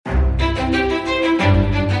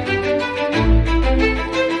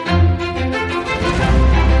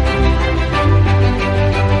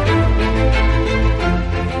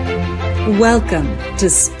Welcome to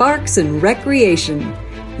Sparks and Recreation,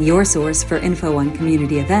 your source for info on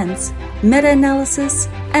community events, meta-analysis,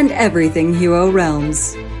 and everything Hero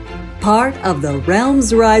Realms. Part of the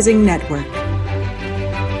Realms Rising Network.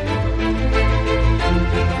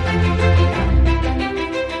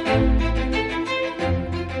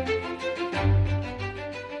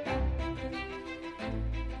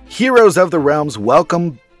 Heroes of the Realms,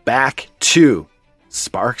 welcome back to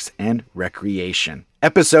Sparks and Recreation,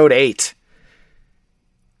 Episode 8.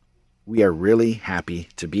 We are really happy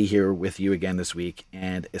to be here with you again this week,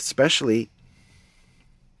 and especially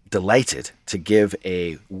delighted to give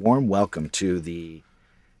a warm welcome to the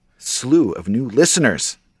slew of new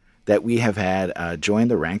listeners that we have had join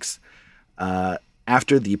the ranks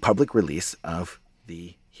after the public release of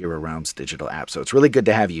the Hero Realms digital app. So it's really good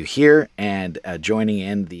to have you here and joining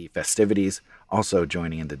in the festivities, also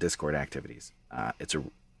joining in the Discord activities. It's a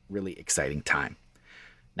really exciting time.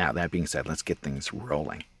 Now, that being said, let's get things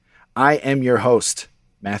rolling. I am your host,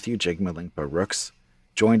 Matthew Jigmalingpa Rooks,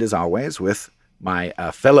 joined as always with my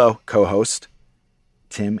fellow co-host,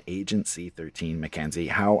 Tim Agent C13 McKenzie.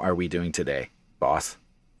 How are we doing today, boss?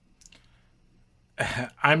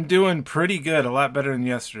 I'm doing pretty good, a lot better than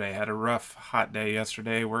yesterday. Had a rough, hot day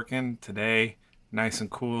yesterday working. Today, nice and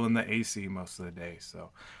cool in the AC most of the day.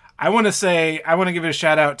 So I want to give a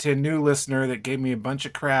shout out to a new listener that gave me a bunch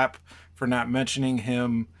of crap for not mentioning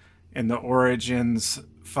him in the Origins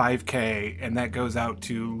 5K, and that goes out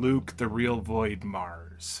to Luke the Real Void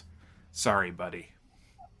Mars. Sorry, buddy.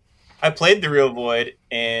 I played the Real Void,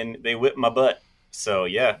 and they whipped my butt. So,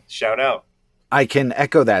 yeah, shout out. I can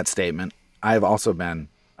echo that statement. I've also been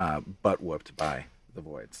butt whooped by the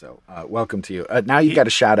Void. So, welcome to you. Now you've got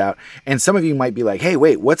a shout out, and some of you might be like, hey,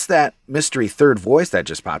 wait, what's that mystery third voice that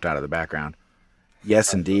just popped out of the background?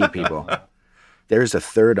 Yes, indeed, people. There's a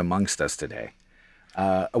third amongst us today.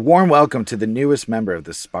 A warm welcome to the newest member of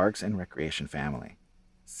the Sparks and Recreation family,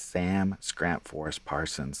 Sam Scrap Force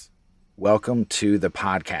Parsons. Welcome to the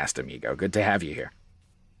podcast, amigo. Good to have you here.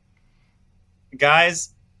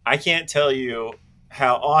 Guys, I can't tell you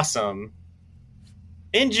how awesome,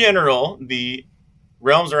 in general, the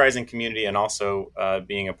Realms Rising community and also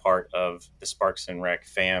being a part of the Sparks and Rec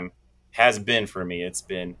fam has been for me. It's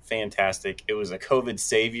been fantastic. It was a COVID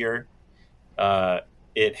savior.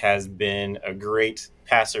 It has been a great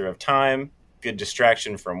passer of time, good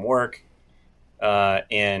distraction from work,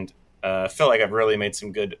 and felt like I've really made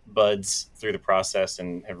some good buds through the process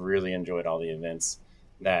and have really enjoyed all the events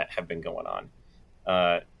that have been going on.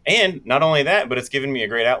 And not only that, but it's given me a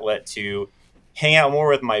great outlet to hang out more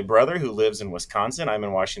with my brother who lives in Wisconsin. I'm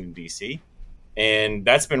in Washington, D.C., and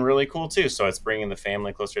that's been really cool, too. So it's bringing the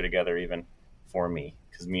family closer together even for me,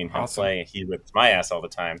 because me and him play. He whips my ass all the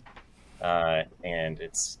time. And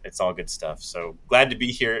it's all good stuff. So glad to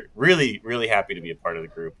be here. Really, really happy to be a part of the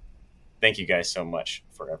group. Thank you guys so much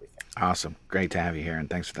for everything. Awesome. Great to have you here. And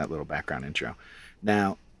thanks for that little background intro.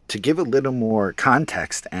 Now, to give a little more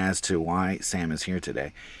context as to why Sam is here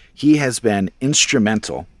today, he has been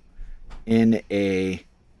instrumental in a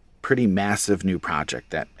pretty massive new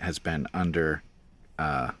project that has been underway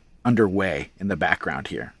in the background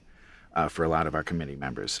here for a lot of our committee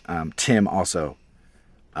members. Tim also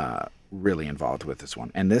really involved with this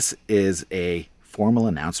one. And this is a formal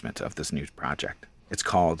announcement of this new project. It's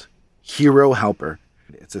called Hero Helper.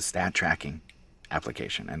 It's a stat tracking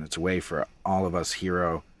application, and it's a way for all of us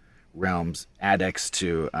Hero Realms addicts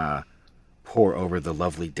to pour over the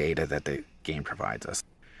lovely data that the game provides us.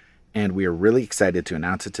 And we are really excited to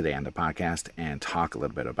announce it today on the podcast and talk a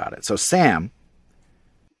little bit about it. So Sam,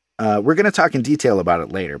 we're going to talk in detail about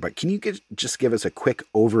it later, but can you just give us a quick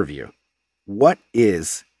overview? What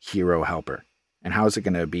is Hero Helper, and how is it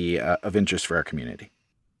going to be of interest for our community?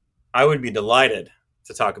 I would be delighted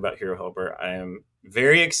to talk about Hero Helper. I am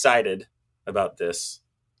very excited about this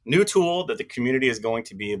new tool that the community is going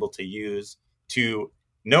to be able to use to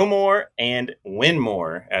know more and win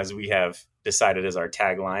more, as we have decided as our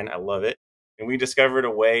tagline. I love it. And we discovered a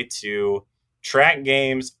way to track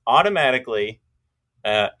games automatically.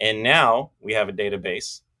 And now we have a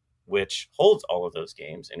database which holds all of those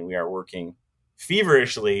games, and we are working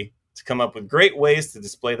feverishly to come up with great ways to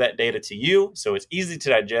display that data to you so it's easy to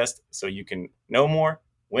digest, so you can know more,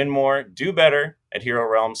 win more, do better at Hero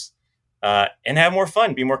Realms, and have more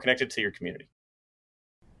fun, be more connected to your community.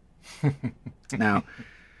 Now,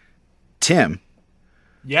 Tim.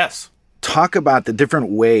 Yes. Talk about the different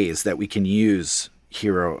ways that we can use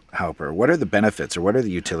Hero Helper. What are the benefits or what are the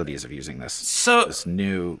utilities of using this? This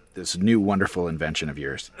new wonderful invention of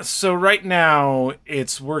yours. So right now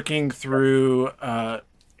it's working through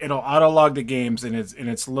it'll auto log the games and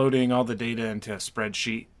it's loading all the data into a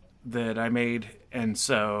spreadsheet that I made, and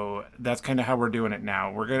so that's kind of how we're doing it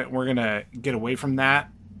now. We're gonna get away from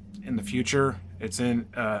that in the future. It's in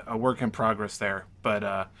a work in progress there,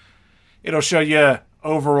 but it'll show you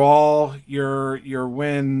overall your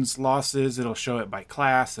wins, losses. It'll show it by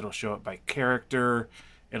class. It'll show it by character.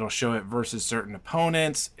 It'll show it versus certain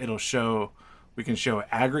opponents. We can show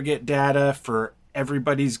aggregate data for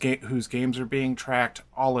everybody's whose games are being tracked.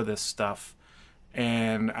 All of this stuff,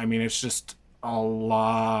 and I mean, it's just a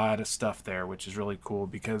lot of stuff there, which is really cool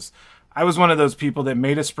because I was one of those people that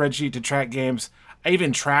made a spreadsheet to track games. I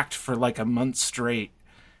even tracked for like a month straight,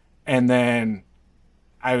 and then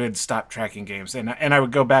I would stop tracking games, and I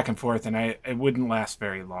would go back and forth, and it wouldn't last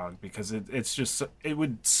very long because it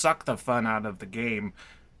would suck the fun out of the game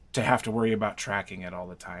to have to worry about tracking it all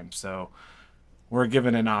the time. So we're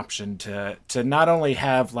given an option to not only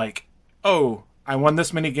have like, oh, I won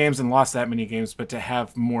this many games and lost that many games, but to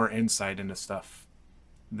have more insight into stuff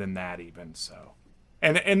than that even. So,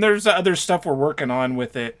 and there's other stuff we're working on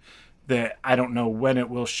with it that I don't know when it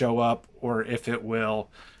will show up or if it will.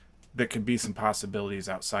 That could be some possibilities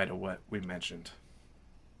outside of what we mentioned.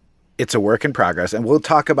 It's a work in progress, and we'll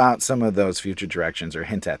talk about some of those future directions or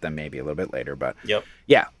hint at them maybe a little bit later. But yep.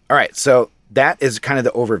 Yeah. All right. So that is kind of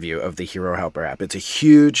the overview of the Hero Helper app. It's a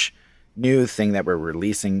huge new thing that we're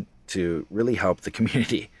releasing to really help the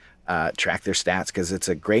community track their stats, because it's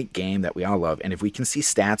a great game that we all love. And if we can see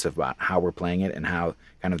stats about how we're playing it and how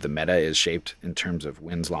kind of the meta is shaped in terms of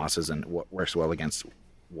wins, losses, and what works well against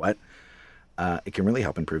what, it can really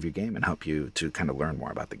help improve your game and help you to kind of learn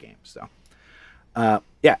more about the game. So,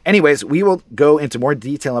 yeah, anyways, we will go into more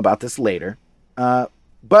detail about this later.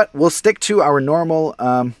 But we'll stick to our normal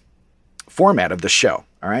format of the show.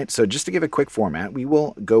 All right. So just to give a quick format, we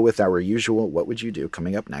will go with our usual "What Would You Do"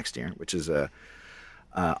 coming up next year, which is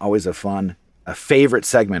always a favorite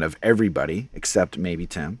segment of everybody except maybe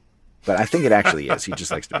Tim. But I think it actually is. He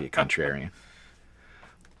just likes to be a contrarian.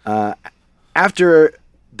 After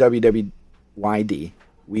WWYD,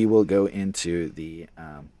 we will go into the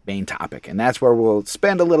main topic, and that's where we'll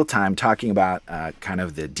spend a little time talking about kind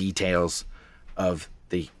of the details of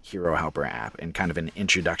the Hero Helper app and kind of an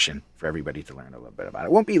introduction for everybody to learn a little bit about it.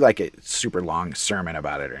 It won't be like a super long sermon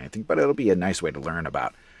about it or anything, but it'll be a nice way to learn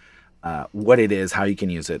about what it is, how you can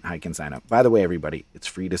use it, how you can sign up. By the way, everybody, it's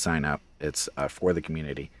free to sign up. It's for the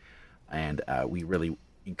community, and we really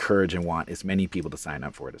encourage and want as many people to sign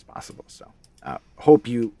up for it as possible. So hope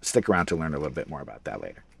you stick around to learn a little bit more about that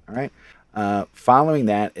later. All right. Following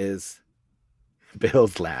that is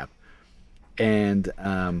Build Lab. And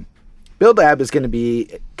Build Lab is going to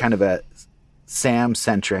be kind of a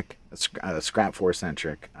Sam-centric, a Scrap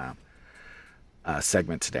 4-centric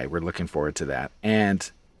segment today. We're looking forward to that.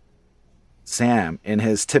 And Sam, in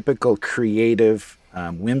his typical creative,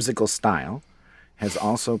 whimsical style, has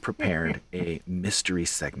also prepared a mystery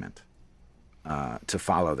segment to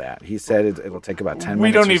follow that. He said it'll take about 10 minutes.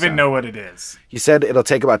 We don't even know what it is. He said it'll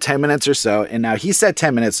take about 10 minutes or so. And now he said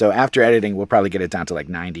 10 minutes. So after editing, we'll probably get it down to like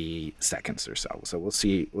 90 seconds or so. So we'll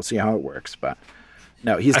see how it works. But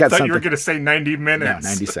no, he's got something. I thought you were going to say 90 minutes. No,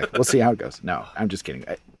 90 seconds. We'll see how it goes. No, I'm just kidding.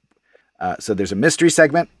 So there's a mystery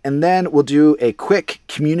segment, and then we'll do a quick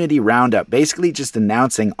community roundup, basically just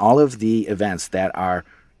announcing all of the events that are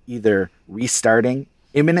either restarting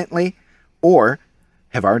imminently or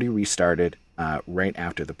have already restarted right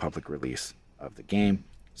after the public release of the game.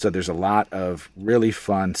 So there's a lot of really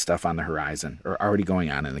fun stuff on the horizon or already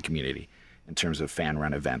going on in the community in terms of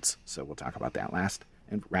fan-run events. So we'll talk about that last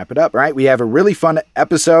and wrap it up. All right, we have a really fun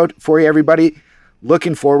episode for you, everybody.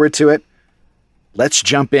 Looking forward to it. Let's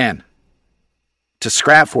jump in to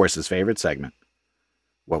Scrap Force's favorite segment.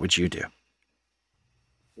 What would you do?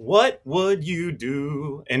 What would you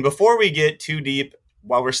do? And before we get too deep,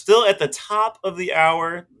 while we're still at the top of the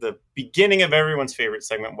hour, the beginning of everyone's favorite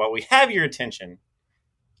segment, while we have your attention,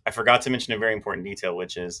 I forgot to mention a very important detail,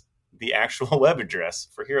 which is the actual web address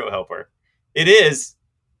for Hero Helper. It is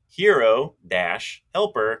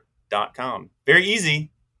hero-helper.com. Very easy.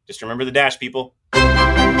 Just remember the dash, people.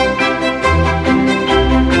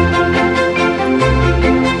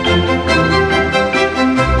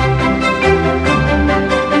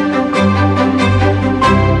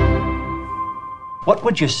 What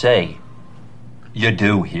would you say you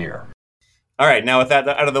do here? All right, now with that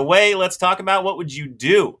out of the way, let's talk about what would you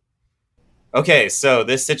do. Okay, so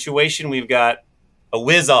this situation, we've got a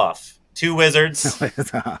whiz-off. 2 wizards.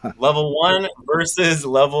 Level 1 versus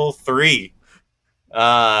level 3.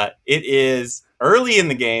 It is early in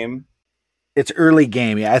the game. It's early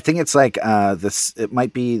game. Yeah, I think it's like this. It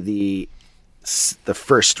might be the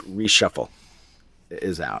first reshuffle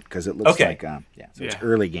is out because it looks like so it's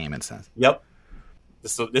early game. It says. Yep.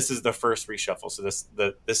 This is the first reshuffle. So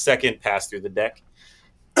the second pass through the deck.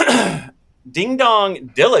 Ding Dong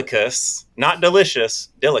Dilicus, not delicious,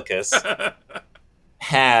 Dilicus,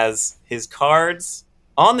 has his cards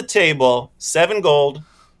on the table. 7 gold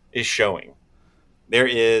is showing. There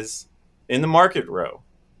is, in the market row,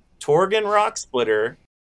 Torgon Rock Splitter.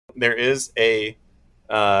 There is a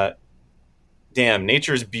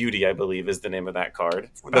Nature's Beauty, I believe, is the name of that card.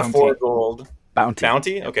 Bounty. The 4 gold.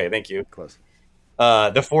 Bounty? Okay, thank you. Close.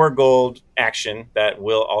 The 4 gold action that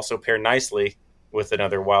will also pair nicely with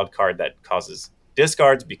another wild card that causes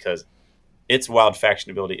discards because its wild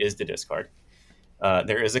faction ability is to discard.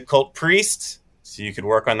 There is a Cult Priest, so you could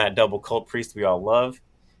work on that double Cult Priest we all love.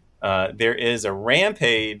 There is a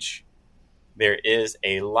Rampage. There is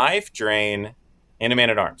a Life Drain and a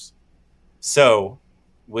Man-at-Arms. So,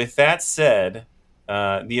 with that said,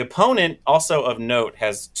 the opponent, also of note,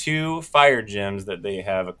 has 2 Fire Gems that they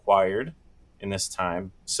have acquired in this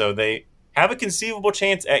time. So they have a conceivable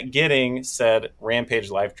chance at getting said Rampage,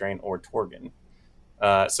 Life Drain, or Torgon.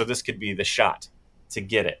 So this could be the shot to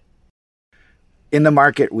get it. In the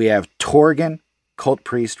market, we have Torgon, Cult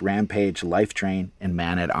Priest, Rampage, Life Drain, and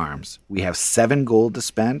Man-at-Arms. We have 7 gold to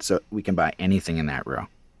spend, so we can buy anything in that row.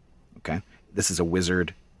 Okay? This is a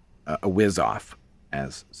wizard, a whiz-off,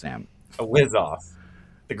 as Sam. A whiz-off.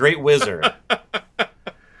 The great wizard.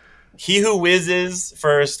 He who whizzes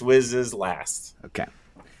first, whizzes last. Okay.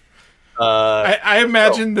 I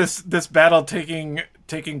imagine this battle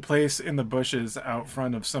taking place in the bushes out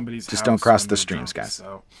front of somebody's house. Just don't cross when the they're streams, drunk, guys.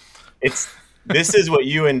 So. This is what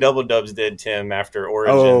you and Double Dubs did, Tim, after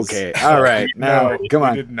Origins. Oh, okay. All right. Now, No, come we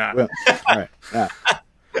on. did not. Well, all right. Yeah.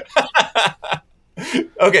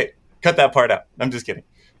 Okay, cut that part out. I'm just kidding.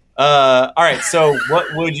 All right, so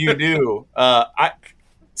what would you do?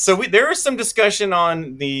 There was some discussion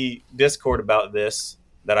on the Discord about this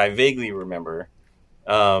that I vaguely remember.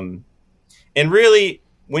 And really,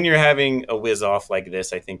 when you're having a whiz off like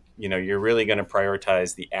this, I think you're really going to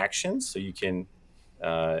prioritize the actions so you can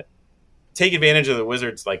take advantage of the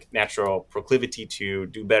wizard's like natural proclivity to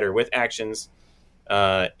do better with actions.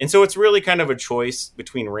 And so it's really kind of a choice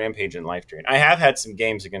between Rampage and Life Drain. I have had some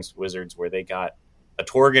games against wizards where they got a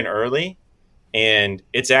Torgon early, and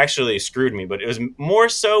it's actually screwed me. But it was more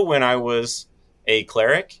so when I was a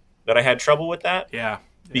cleric that I had trouble with that. Yeah.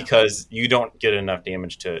 Because you don't get enough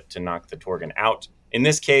damage to knock the Torgon out. In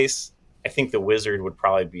this case, I think the wizard would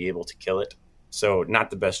probably be able to kill it. So not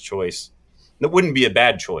the best choice. It wouldn't be a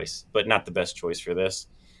bad choice, but not the best choice for this.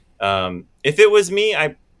 If it was me,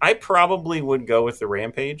 I probably would go with the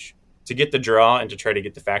Rampage to get the draw and to try to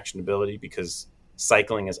get the faction ability because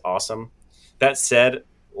cycling is awesome. That said,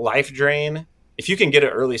 Life Drain, if you can get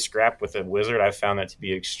an early scrap with a wizard, I've found that to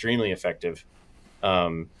be extremely effective.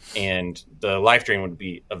 And the Life Drain would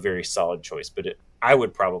be a very solid choice, but I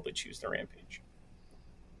would probably choose the Rampage.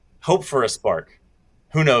 Hope for a spark.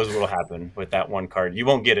 Who knows what will happen with that one card? You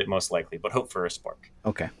won't get it most likely, but hope for a spark.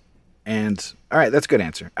 Okay. And all right, that's a good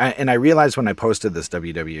answer. I realized when I posted this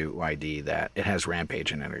WWYD that it has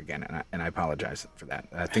Rampage in it again, and I apologize for that.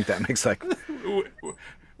 I think that makes like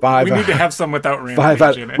five. We need to have some without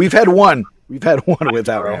Rampage in it. We've had one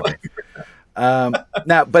without Rampage.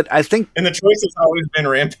 Now, but I think, and the choice has always been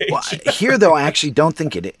Rampage. Well, here though, I actually don't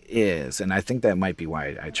think it is, and I think that might be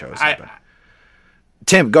why I chose it. But.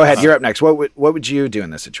 Tim, go ahead. You're up next. What would you do in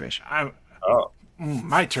this situation?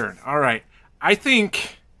 My turn. All right. I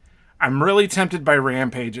think I'm really tempted by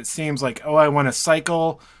Rampage. It seems like, I want to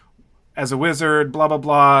cycle as a wizard, blah, blah,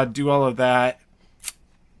 blah, do all of that.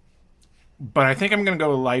 But I think I'm going to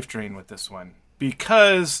go Life Drain with this one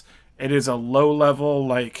because it is a low level,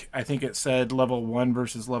 like I think it said level 1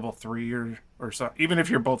 versus level 3 or so. Even if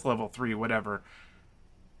you're both level 3, whatever.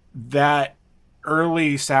 That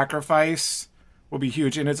early sacrifice will be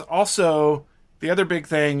huge. And it's also, the other big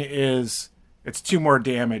thing is it's 2 more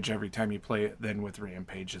damage every time you play it than with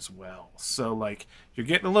Rampage as well. So, like, you're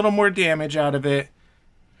getting a little more damage out of it.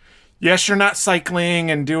 Yes, you're not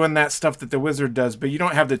cycling and doing that stuff that the wizard does, but you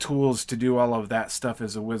don't have the tools to do all of that stuff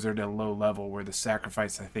as a wizard at a low level where the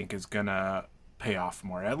sacrifice, I think, is going to pay off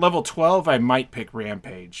more. At level 12, I might pick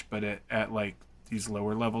Rampage, but at like, these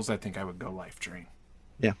lower levels, I think I would go Life Drain.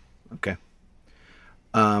 Yeah, okay.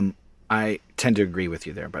 I tend to agree with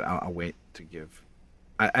you there, but I'll wait to give.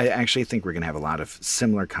 I actually think we're going to have a lot of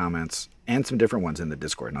similar comments and some different ones in the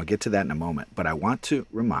Discord, and I'll get to that in a moment. But I want to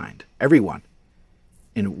remind everyone,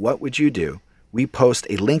 in What Would You Do, we post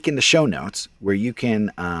a link in the show notes where you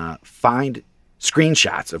can find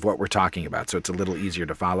screenshots of what we're talking about, so it's a little easier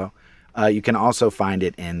to follow. You can also find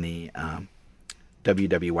it in the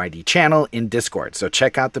WWYD channel in Discord. So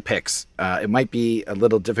check out the pics. It might be a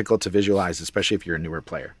little difficult to visualize, especially if you're a newer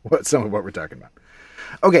player, some of what we're talking about.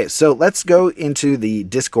 Okay, so let's go into the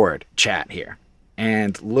Discord chat here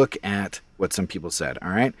and look at what some people said. All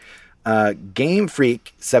right. Game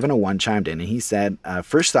Freak 701 chimed in and he said,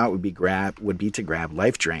 first thought would be to grab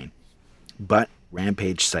Life Drain, but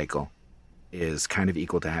Rampage Cycle is kind of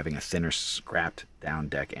equal to having a thinner scrapped down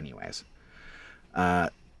deck anyways.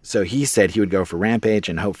 So he said he would go for Rampage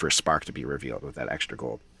and hope for Spark to be revealed with that extra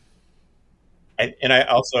gold. And I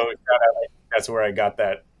also found out that's where I got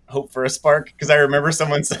that hope for a Spark, because I remember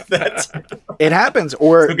someone said that. It happens,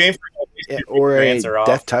 or so Game or a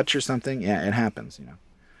Death Touch or something. Yeah, it happens.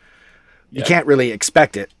 You can't really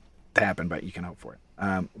expect it to happen, but you can hope for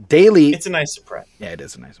it. Daily, it's a nice surprise. Yeah, it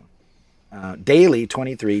is a nice one. Daily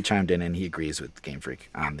 23 chimed in and he agrees with Game Freak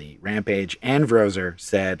on the Rampage. And Vrozer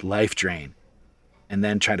said Life Drain, and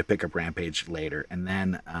then try to pick up Rampage later. And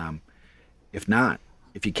then,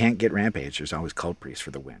 if you can't get Rampage, there's always Cult Priest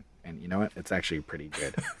for the win. And you know what? It's actually a pretty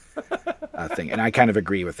good thing. And I kind of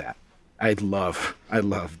agree with that. I love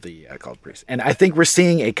the Cult Priest. And I think we're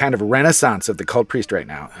seeing a kind of renaissance of the Cult Priest right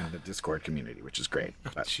now in the Discord community, which is great.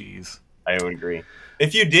 Jeez. I would agree.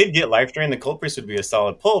 If you did get Life Drain, the Cult Priest would be a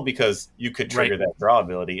solid pull because you could trigger that draw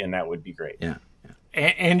ability, and that would be great. Yeah.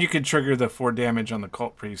 And you could trigger the 4 damage on the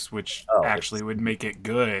Cult Priest, which actually would make it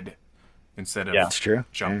good instead of That's true.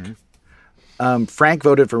 junk. Mm-hmm. Frank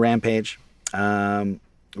voted for Rampage.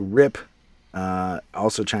 Rip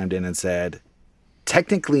also chimed in and said,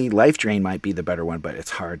 technically, Life Drain might be the better one, but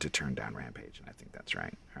it's hard to turn down Rampage, and I think that's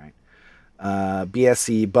right. All right.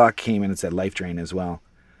 BSC Buck came in and said Life Drain as well.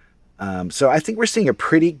 So I think we're seeing a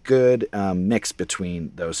pretty good mix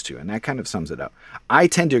between those two, and that kind of sums it up. I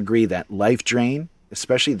tend to agree that Life Drain,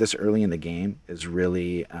 especially this early in the game, is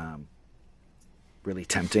really really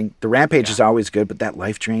tempting. The Rampage is always good, but that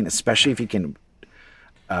Life Drain, especially if you can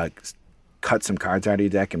cut some cards out of your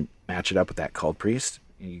deck and match it up with that Cult Priest,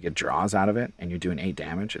 and you get draws out of it, and you're doing 8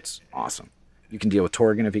 damage, it's awesome. You can deal with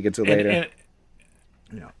Torgon if he gets it later.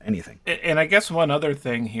 Anything. And I guess one other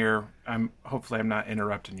thing here, hopefully I'm not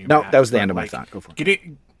interrupting you. No, Matt, that was the end of my thought. Go for it.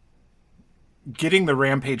 Getting the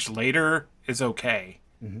Rampage later is okay.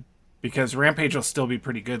 Mm-hmm. Because Rampage will still be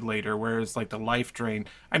pretty good later, whereas like the Life Drain,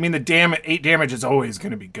 I mean the 8 damage is always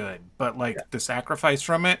going to be good, but the sacrifice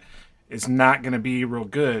from it is not going to be real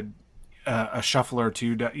good. A shuffle or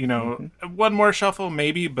two, one more shuffle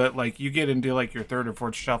maybe, but you get into your 3rd or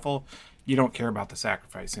 4th shuffle, you don't care about the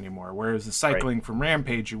sacrifice anymore. Whereas the cycling from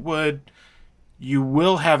Rampage, you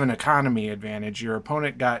will have an economy advantage. Your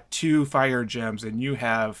opponent got 2 fire gems and you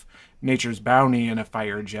have Nature's Bounty and a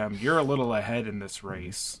fire gem. You're a little ahead in this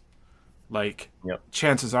race.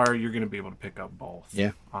 Chances are you're going to be able to pick up both.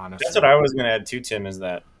 Yeah, honestly. That's what I was going to add too, Tim, is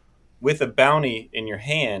that with a bounty in your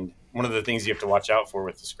hand, one of the things you have to watch out for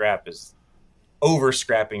with the scrap is over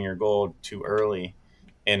scrapping your gold too early.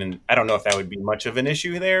 And I don't know if that would be much of an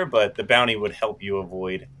issue there, but the bounty would help you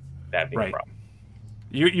avoid that being a problem.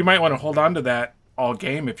 You might want to hold on to that all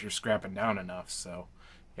game if you're scrapping down enough. So,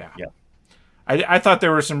 yeah. I thought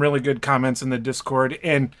there were some really good comments in the Discord.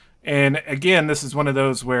 And again, this is one of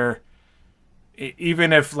those where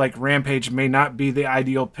even if Rampage may not be the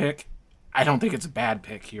ideal pick, I don't think it's a bad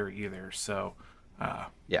pick here either. So,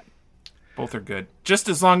 both are good. Just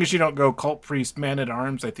as long as you don't go Cult Priest, Man at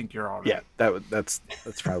Arms, I think you're all right. Yeah, that's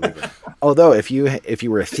probably good. Although if you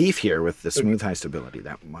were a thief here with the Smooth Heist ability,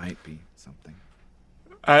 that might be something.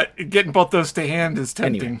 Getting both those to hand is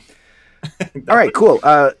tempting. Anyway. All right, cool.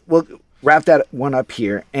 We'll wrap that one up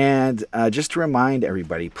here. And just to remind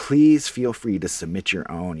everybody, please feel free to submit your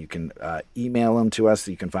own. You can email them to us.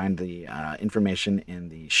 You can find the information in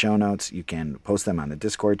the show notes. You can post them on the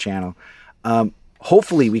Discord channel.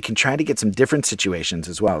 Hopefully we can try to get some different situations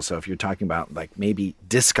as well. So if you're talking about maybe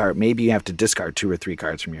you have to discard 2 or 3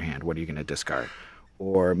 cards from your hand. What are you going to discard?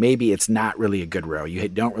 Or maybe it's not really a good row. You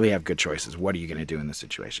don't really have good choices. What are you going to do in this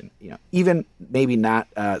situation? Even maybe not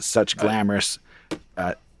such glamorous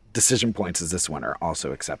decision points as this one are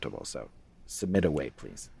also acceptable. So submit away,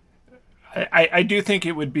 please. I do think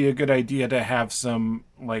it would be a good idea to have some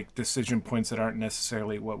decision points that aren't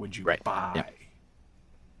necessarily what would you buy. Yeah.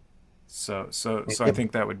 So I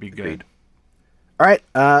think that would be good. Agreed. All right.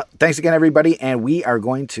 Thanks again, everybody. And we are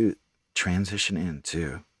going to transition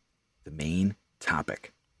into the main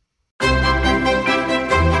topic.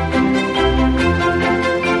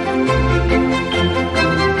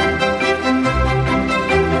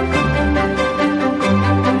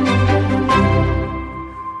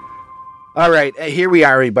 All right. Here we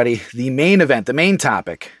are, everybody. The main event, the main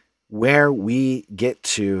topic, where we get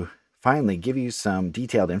to finally give you some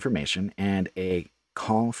detailed information and a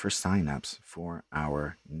call for signups for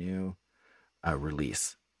our new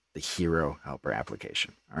release, the Hero Helper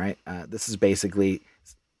application. All right. This is basically.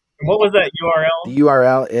 What was that URL? The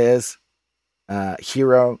URL is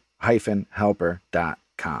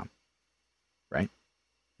hero-helper.com. Right?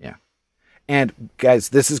 Yeah. And guys,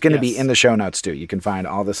 this is going to be in the show notes too. You can find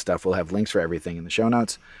all this stuff. We'll have links for everything in the show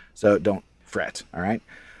notes. So don't fret. All right.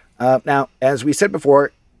 Now, as we said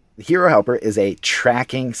before, the Hero Helper is a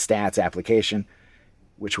tracking stats application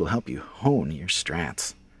which will help you hone your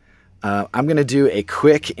strats. I'm going to do a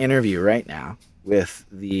quick interview right now with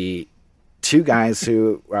the two guys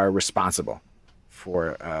who are responsible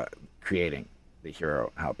for creating the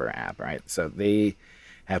Hero Helper app, right? So they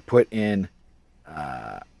have put in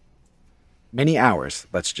many hours,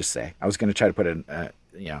 let's just say. I was going to try to put in,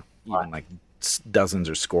 even like dozens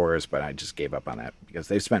or scores, but I just gave up on that because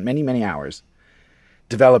they've spent many, many hours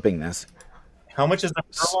developing this. How much is that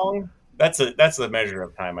for long? That's the measure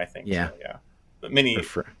of time, I think. Yeah. So, yeah. But many of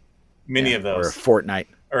those. Or a fortnight.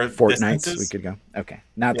 Or fortnights distances? we could go. Okay.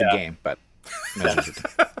 Not the game, but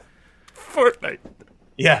Fortnite.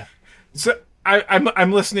 Yeah. So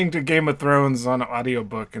I'm listening to Game of Thrones on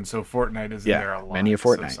audiobook, and so Fortnite is in there a lot. Many a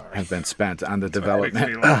fortnight so has been spent on the That's why it makes me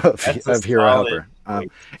development laugh. of Hero Helper.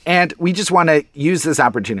 And we just want to use this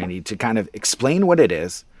opportunity to kind of explain what it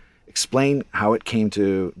is, explain how it came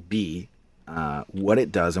to be, what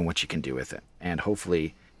it does, and what you can do with it. And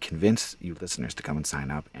hopefully convince you listeners to come and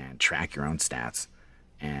sign up and track your own stats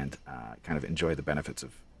and kind of enjoy the benefits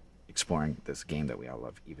of exploring this game that we all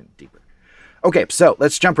love even deeper. Okay, so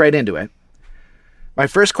let's jump right into it. My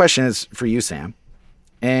first question is for you, Sam.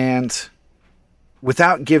 And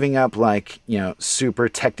without giving up super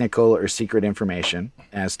technical or secret information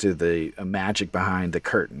as to the magic behind the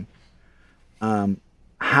curtain,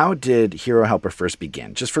 how did Hero Helper first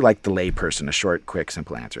begin? Just for the layperson, a short, quick,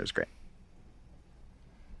 simple answer is great.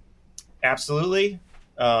 Absolutely.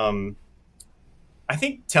 I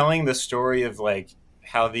think telling the story of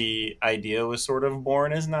how the idea was sort of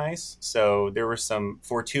born is nice. So there were some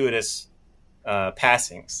fortuitous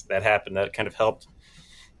passings that happened that kind of helped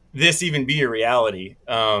this even be a reality.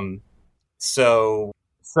 So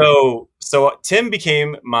Tim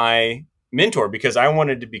became my mentor because I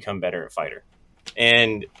wanted to become better at Fighter.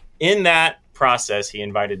 And in that process, he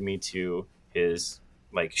invited me to his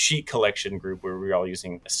sheet collection group where we were all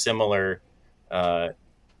using a similar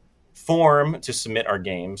form to submit our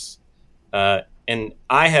games. And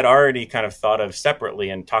I had already kind of thought of separately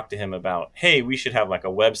and talked to him about, hey, we should have a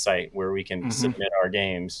website where we can submit our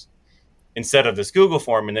games instead of this Google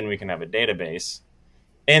form, and then we can have a database.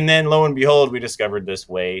 And then lo and behold, we discovered this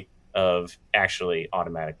way of actually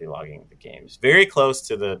automatically logging the games. Very close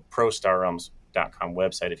to the ProStarRealms.com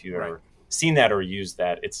website. If you've ever seen that or used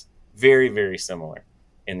that, it's very, very similar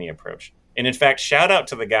in the approach. And in fact, shout out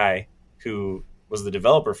to the guy who was the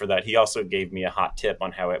developer for that. He also gave me a hot tip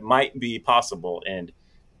on how it might be possible, and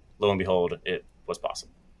lo and behold, it was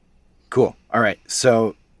possible. Cool. All right.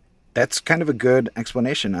 So that's kind of a good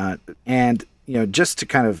explanation. And just to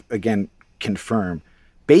kind of, again, confirm,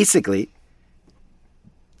 basically,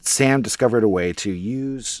 Sam discovered a way to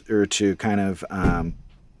use or to kind of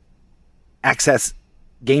access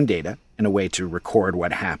game data in a way to record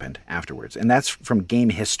what happened afterwards. And that's from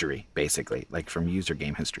game history, basically, from user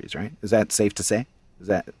game histories, right? Is that safe to say? Is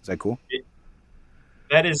that cool?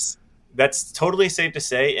 That's totally safe to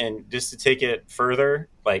say. And just to take it further,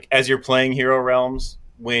 as you're playing Hero Realms,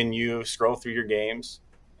 when you scroll through your games,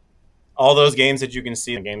 all those games that you can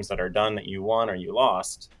see, the games that are done that you won or you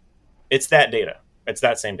lost, it's that data. It's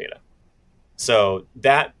that same data. So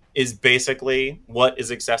that is basically what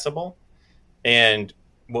is accessible. And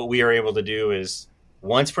what we are able to do is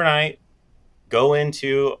once per night, go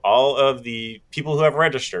into all of the people who have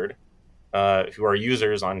registered, who are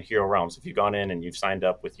users on Hero Realms. If you've gone in and you've signed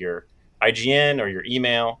up with your IGN or your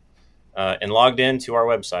email and logged into our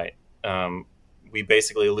website, we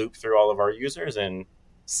basically loop through all of our users and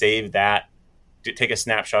save that, take a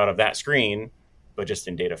snapshot of that screen, but just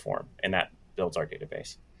in data form. And that builds our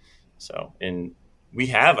database. So, and we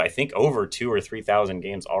have, I think, over 2,000 or 3,000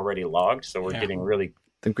 games already logged. So we're getting really...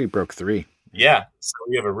 I think we broke 3. Yeah. So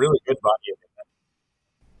we have a really good body of data.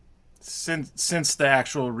 Since the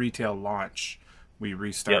actual retail launch, we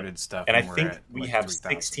restarted stuff. And I think we have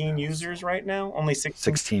 16 users right now. Only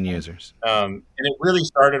 16 users. And it really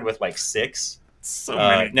started with 6. So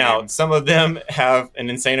many now, games. some of them have an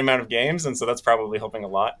insane amount of games, and so that's probably helping a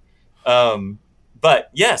lot. But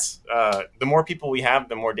yes, the more people we have,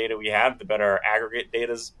 the more data we have, the better our aggregate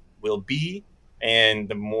data will be, and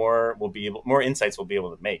the more more insights we'll be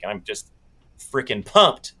able to make. And I'm just freaking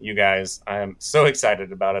pumped, you guys. I am so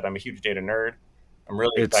excited about it. I'm a huge data nerd. I'm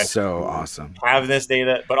really excited. It's so to awesome. have this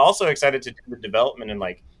data, but also excited to do the development and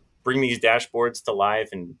like bring these dashboards to life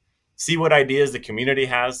and see what ideas the community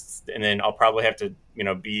has. And then I'll probably have to,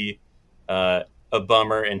 be a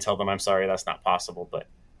bummer and tell them I'm sorry that's not possible, but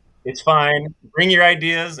it's fine. Bring your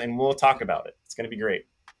ideas and we'll talk about it. It's going to be great.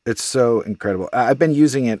 It's so incredible. I've been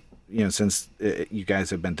using it, since you guys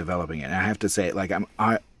have been developing it. And I have to say, like,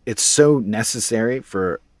 it's so necessary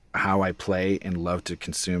for how I play and love to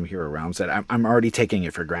consume Hero Realms that I'm already taking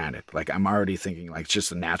it for granted. Like, I'm already thinking like it's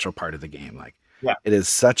just a natural part of the game. Like, yeah, it is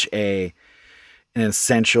such an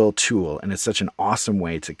essential tool, and it's such an awesome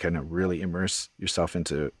way to kind of really immerse yourself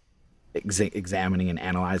into examining and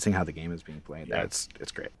analyzing how the game is being played. Yeah. It's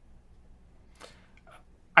great.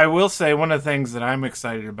 I will say one of the things that I'm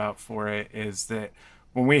excited about for it is that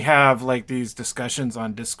when we have like these discussions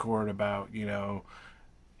on Discord about,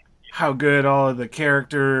 how good all of the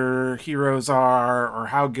character heroes are, or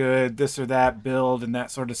how good this or that build and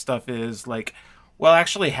that sort of stuff is, like, we'll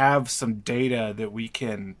actually have some data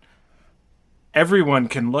that everyone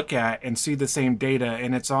can look at and see the same data,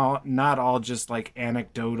 and it's not all just like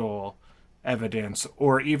anecdotal evidence,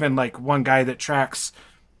 or even like one guy that tracks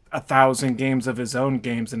 1,000 games of his own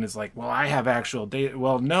games and is like, well, I have actual data.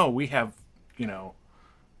 Well, no, we have,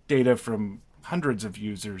 data from hundreds of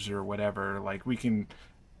users or whatever. Like,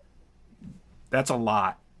 that's a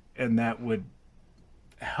lot, and that would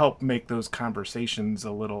help make those conversations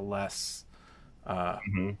a little less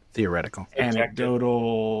theoretical,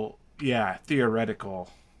 anecdotal. Yeah, theoretical.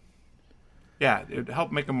 Yeah, it would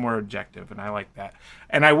help make them more objective, and I like that.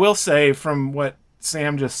 And I will say, from what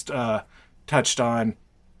Sam just touched on,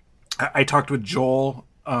 I talked with Joel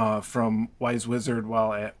from Wise Wizard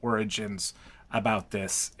while at Origins about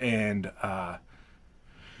this, and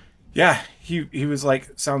he was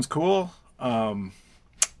like, sounds cool.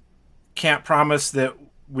 Can't promise that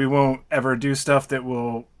we won't ever do stuff that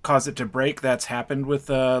will cause it to break. That's happened with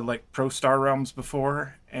like Pro Star Realms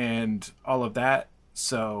before and all of that.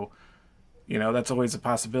 So, that's always a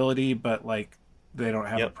possibility, but like they don't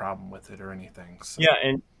have a problem with it or anything. So, yeah,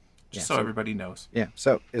 and so everybody knows. Yeah,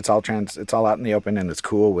 so it's all out in the open, and it's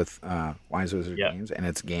cool with Wise Wizard Games, and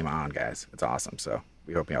it's game on, guys. It's awesome. So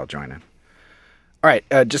we hope you all join in. All right,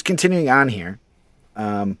 just continuing on here.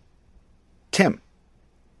 Tim,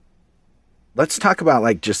 let's talk about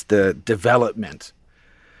like just the development,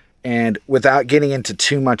 and without getting into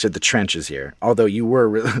too much of the trenches here, although you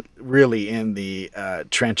were really in the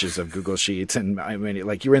trenches of Google Sheets, and I mean,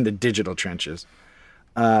 like, you were in the digital trenches.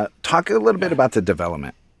 Talk a little bit about the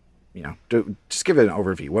development. Just give it an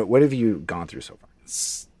overview. What have you gone through so far?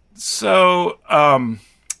 So,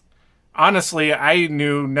 honestly, I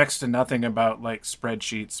knew next to nothing about like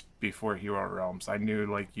spreadsheets before Hero Realms. I knew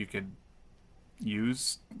like you could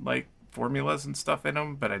use like formulas and stuff in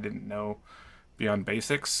them, but I didn't know beyond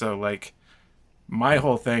basics. So like my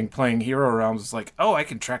whole thing playing Hero Realms is like, oh, I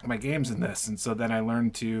can track my games in this. And so then I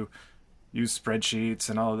learned to use spreadsheets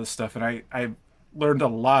and all of this stuff. And I learned a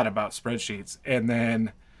lot about spreadsheets, and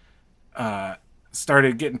then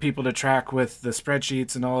started getting people to track with the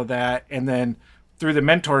spreadsheets and all of that. And then through the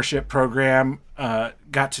mentorship program,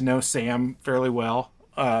 got to know Sam fairly well,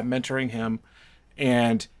 mentoring him.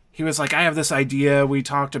 And he was like, I have this idea. We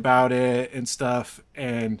talked about it and stuff.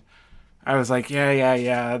 And I was like,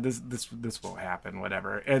 yeah. This won't happen,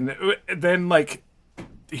 whatever. And then like,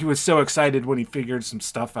 he was so excited when he figured some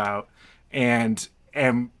stuff out, and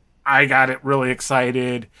I got it really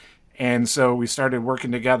excited. And so we started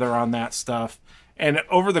working together on that stuff. And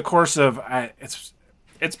over the course of,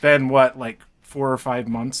 it's been like 4 or 5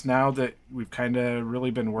 months now that we've kind of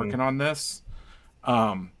really been working on this.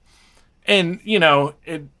 And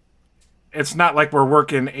it's not like we're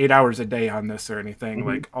working 8 hours a day on this or anything.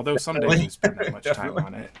 Like, although some days we spend that much time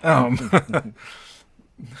on it.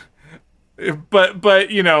 But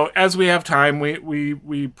as we have time,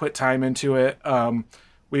 we put time into it.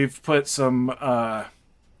 We've put some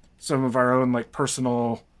of our own like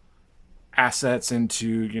personal assets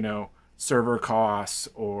into, server costs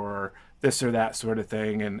or this or that sort of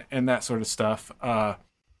thing, and that sort of stuff.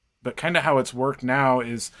 But kind of how it's worked now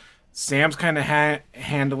is Sam's kind of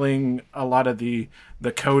handling a lot of the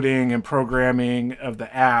coding and programming of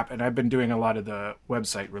the app, and I've been doing a lot of the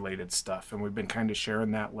website related stuff, and we've been kind of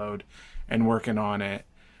sharing that load and working on it,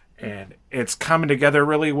 and it's coming together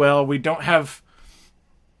really well. We don't have,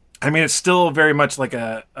 it's still very much like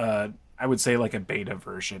I would say like a beta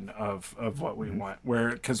version of what we want,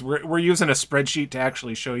 because we're using a spreadsheet to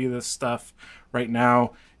actually show you this stuff right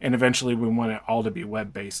now, and eventually we want it all to be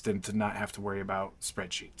web based and to not have to worry about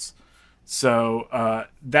spreadsheets. So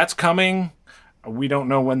that's coming. We don't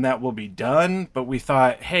know when that will be done, but we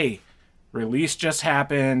thought, hey, release just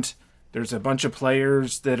happened. There's a bunch of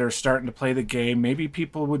players that are starting to play the game. Maybe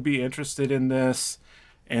people would be interested in this.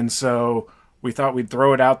 And so we thought we'd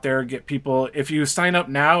throw it out there, get people. If you sign up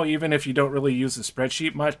now, even if you don't really use the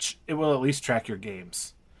spreadsheet much, it will at least track your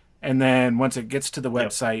games. And then once it gets to the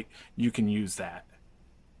website, you can use that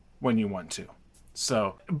when you want to.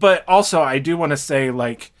 So, but also I do want to say,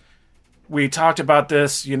 like, we talked about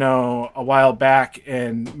this, a while back,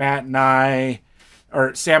 and Matt and I,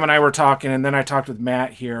 or Sam and I were talking, and then I talked with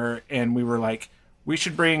Matt here, and we were like, we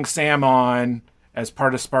should bring Sam on as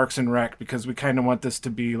part of Sparks and Rec, because we kind of want this to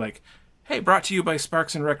be like, hey, brought to you by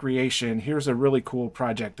Sparks and Recreation. Here's a really cool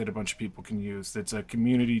project that a bunch of people can use. That's a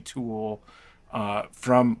community tool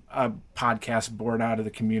from a podcast born out of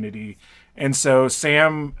the community. And so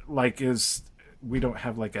Sam, we don't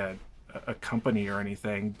have like a company or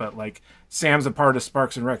anything, but like Sam's a part of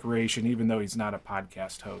Sparks and Recreation, even though he's not a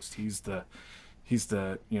podcast host. He's the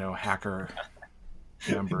hacker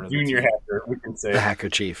member, junior hacker, we can say, the hacker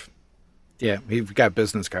chief. Yeah, we've got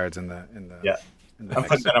business cards in the yeah. I'll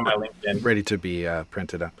put that on my LinkedIn, ready to be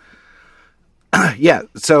printed up. Yeah,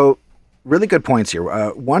 so really good points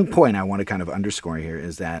here. One point I want to kind of underscore here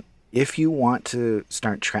is that if you want to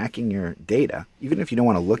start tracking your data, even if you don't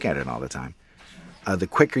want to look at it all the time, the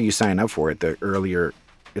quicker you sign up for it, the earlier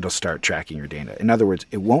it'll start tracking your data. In other words,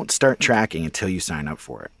 it won't start tracking until you sign up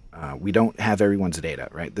for it. We don't have everyone's data,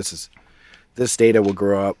 right? This data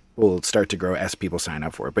will start to grow as people sign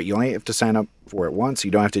up for it. But you only have to sign up for it once.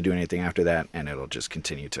 You don't have to do anything after that, and it'll just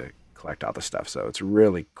continue to collect all the stuff. So it's a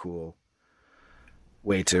really cool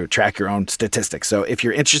way to track your own statistics. So if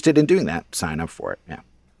you're interested in doing that, sign up for it.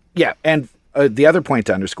 Yeah. And the other point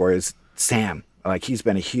to underscore is Sam. Like, he's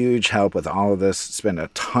been a huge help with all of this. Spent a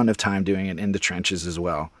ton of time doing it in the trenches as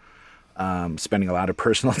well. Spending a lot of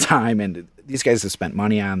personal time, and these guys have spent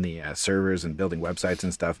money on the servers and building websites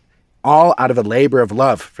and stuff, all out of a labor of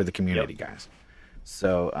love for the community, guys.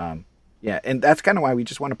 So, and that's kind of why we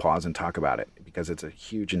just want to pause and talk about it, because it's a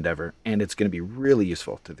huge endeavor, and it's going to be really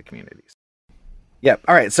useful to the communities. Yep.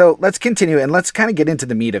 All right. So let's continue, and let's kind of get into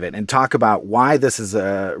the meat of it and talk about why this is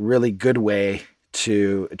a really good way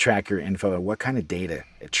to track your info and what kind of data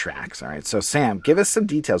it tracks. All right. So Sam, give us some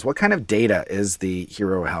details. What kind of data is the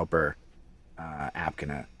Hero Helper app going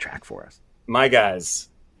to track for us? My guys,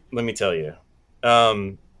 let me tell you,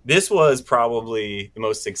 this was probably the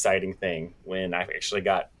most exciting thing when I actually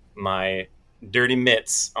got my dirty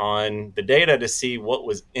mitts on the data to see what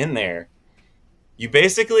was in there. You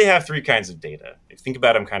basically have three kinds of data. If you think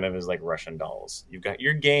about them kind of as like Russian dolls. You've got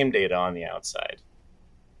your game data on the outside.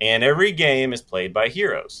 And every game is played by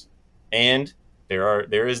heroes. And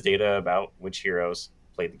there is data about which heroes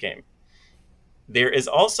played the game. There is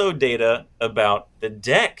also data about the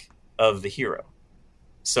deck of the hero.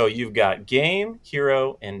 So you've got game,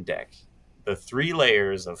 hero, and deck. The three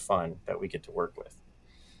layers of fun that we get to work with.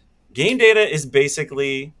 Game data is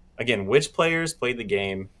basically, again, which players played the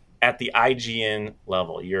game at the IGN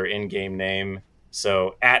level, your in-game name.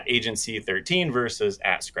 So at Agency 13 versus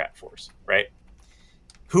at Scrap Force, right?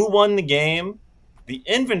 Who won the game? The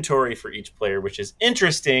inventory for each player, which is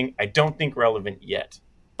interesting. I don't think relevant yet,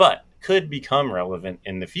 but could become relevant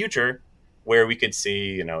in the future, where we could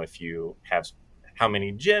see, if you have how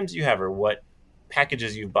many gems you have or what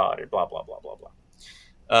packages you've bought or blah, blah, blah, blah,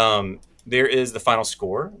 blah. There is the final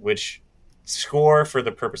score, which score for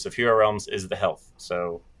the purpose of Hero Realms is the health.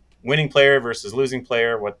 So winning player versus losing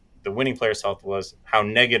player, what the winning player's health was, how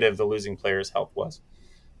negative the losing player's health was.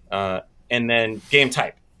 And then game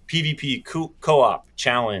type, PvP, co-op,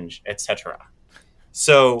 challenge, etc.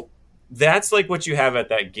 So that's like what you have at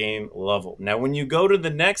that game level. Now, when you go to the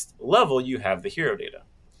next level, you have the hero data.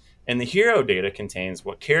 And the hero data contains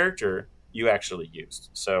what character you actually used.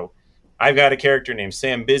 So I've got a character named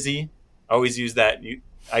Sam Busy. I always use that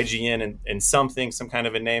IGN and some kind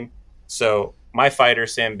of a name. So my fighter,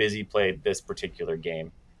 Sam Busy, played this particular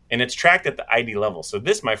game. And it's tracked at the ID level. So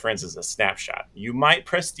this, my friends, is a snapshot. You might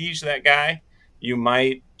prestige that guy. You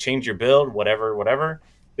might change your build, whatever.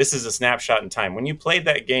 This is a snapshot in time. When you played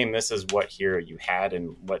that game, this is what hero you had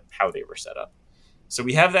and how they were set up. So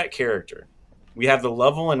we have that character. We have the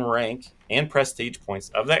level and rank and prestige points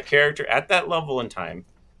of that character at that level and time,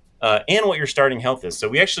 and what your starting health is. So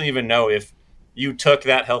we actually even know if you took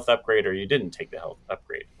that health upgrade or you didn't take the health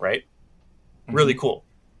upgrade, right? Mm-hmm. Really cool.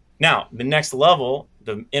 Now, the next level,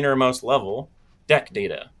 the innermost level, deck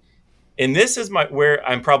data. And this is where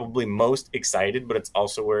I'm probably most excited, but it's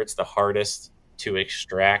also where it's the hardest to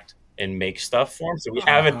extract and make stuff from. So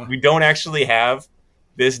we don't actually have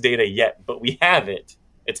this data yet, but we have it.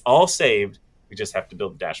 It's all saved. We just have to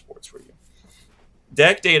build the dashboards for you.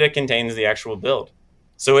 Deck data contains the actual build.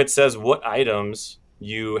 So it says what items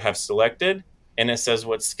you have selected, and it says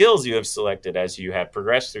what skills you have selected as you have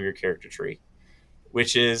progressed through your character tree,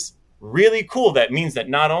 which is really cool. That means that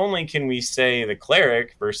not only can we say the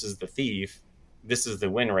cleric versus the thief, this is the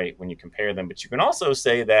win rate when you compare them, but you can also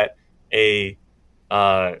say that a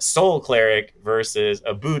soul cleric versus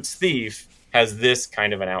a boots thief has this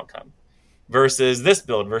kind of an outcome versus this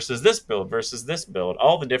build versus this build versus this build.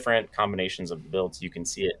 All the different combinations of the builds, you can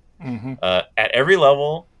see it at every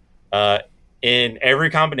level, in every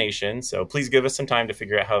combination. So please give us some time to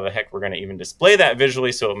figure out how the heck we're going to even display that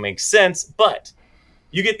visually so it makes sense. But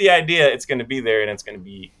you get the idea. It's going to be there, and it's going to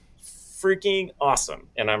be freaking awesome.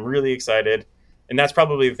 And I'm really excited. And that's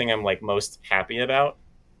probably the thing I'm like most happy about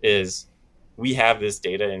is we have this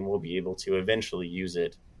data and we'll be able to eventually use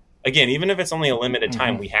it. Again, even if it's only a limited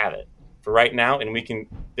time, we have it for right now. And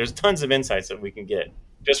there's tons of insights that we can get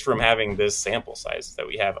just from having this sample size that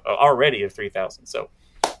we have already of 3,000. So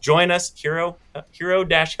join us,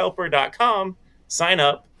 hero-helper.com, sign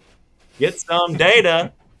up, get some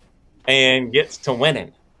data, and get to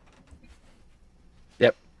winning.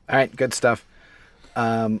 Yep. All right. Good stuff.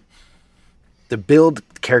 The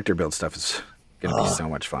character build stuff is going to be so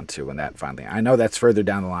much fun too when that finally, I know that's further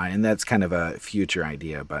down the line and that's kind of a future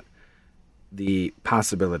idea, but the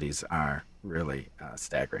possibilities are really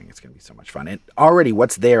staggering. It's going to be so much fun. And already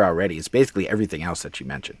what's there already is basically everything else that you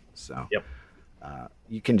mentioned. So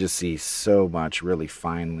you can just see so much really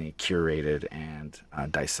finely curated and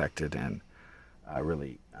dissected and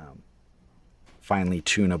really finely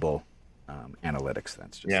tunable analytics.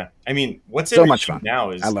 That's just I mean, what's so in much fun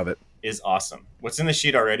now I love it. Is awesome. What's in the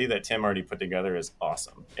sheet already that Tim already put together is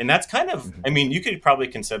awesome. And that's kind of, I mean, you could probably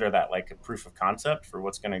consider that like a proof of concept for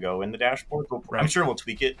what's going to go in the dashboard. I'm sure we'll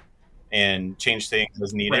tweak it and change things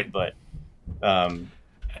as needed, but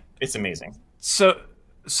it's amazing. So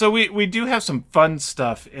we do have some fun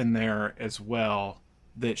stuff in there as well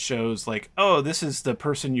that shows like, oh, this is the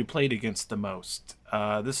person you played against the most.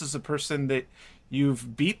 This is the person that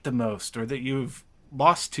you've beat the most or that you've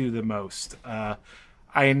lost to the most.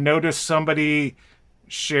 I noticed somebody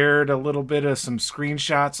shared a little bit of some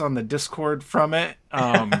screenshots on the Discord from it.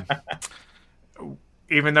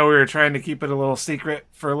 Even though we were trying to keep it a little secret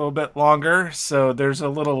for a little bit longer. So there's a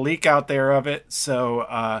little leak out there of it.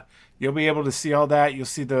 So you'll be able to see all that. You'll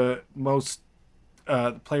see the most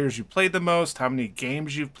players you played the most, how many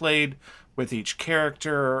games you've played with each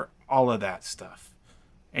character, all of that stuff.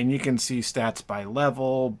 And you can see stats by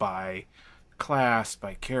level, by class,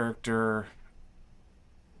 by character.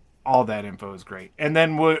 All that info is great. And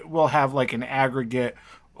then we'll have like an aggregate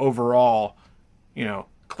overall,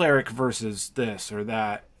 cleric versus this or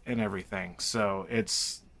that and everything. So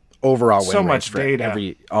it's overall so much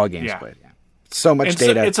data. All games played. Yeah. So much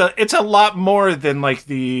data. It's a lot more than like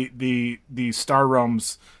the Star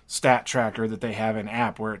Realms stat tracker that they have in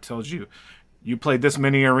app where it tells you played this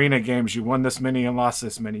many arena games, you won this many and lost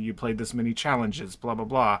this many, you played this many challenges, blah, blah,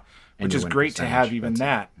 blah, which is great to have even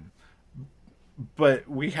that. But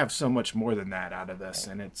we have so much more than that out of this.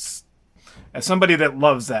 And it's, as somebody that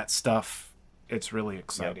loves that stuff, it's really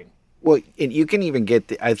exciting. Yep. Well, and you can even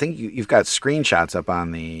get I think you've got screenshots up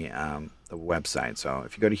on the website. So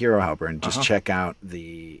if you go to Hero Helper and just check out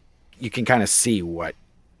you can kind of see what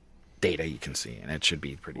data you can see, and it should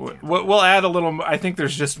be pretty good. We'll add a little. I think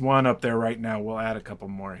there's just one up there right now. We'll add a couple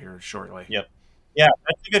more here shortly. Yep. Yeah,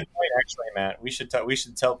 that's a good point, actually, Matt. We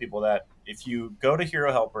should tell people that if you go to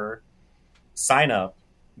Hero Helper, sign up,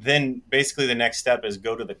 then basically the next step is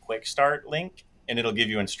go to the quick start link, and it'll give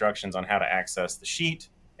you instructions on how to access the sheet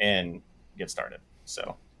and get started.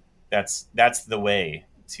 So that's the way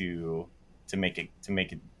to make it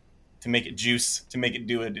juice, to make it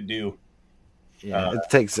do it to do. Yeah, it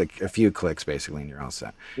takes a few clicks basically, and you're all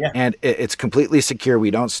set. Yeah. And it's completely secure.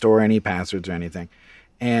 We don't store any passwords or anything.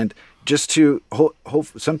 And just to hope,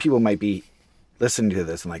 some people might be listening to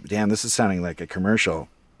this and like, damn, this is sounding like a commercial.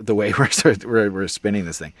 The way we're spinning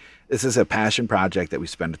this thing. This is a passion project that we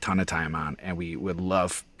spend a ton of time on, and we would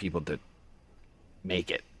love people to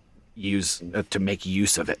make use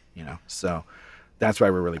of it. So that's why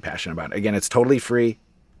we're really passionate about it. Again, it's totally free.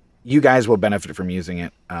 You guys will benefit from using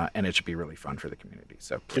it, and it should be really fun for the community.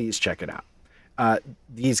 So please check it out.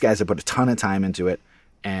 These guys have put a ton of time into it,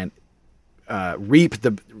 and reap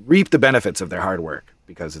the benefits of their hard work,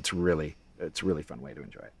 because it's a really fun way to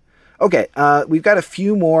enjoy it. Okay, we've got a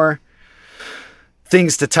few more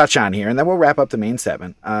things to touch on here, and then we'll wrap up the main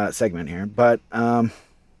segment here. But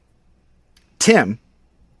Tim,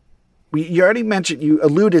 you already mentioned, you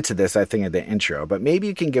alluded to this, I think, in the intro, but maybe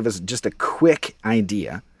you can give us just a quick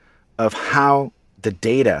idea of how the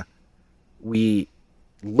data we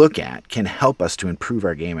look at can help us to improve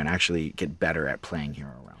our game and actually get better at playing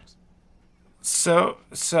Hero Realms.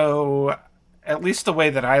 So at least the way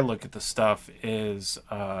that I look at the stuff is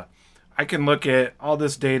I can look at all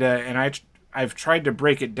this data, and I've tried to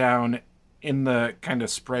break it down in the kind of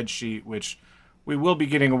spreadsheet, which we will be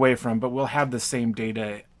getting away from, but we'll have the same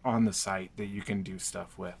data on the site that you can do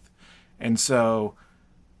stuff with. And so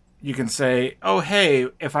you can say, oh, hey,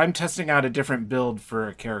 if I'm testing out a different build for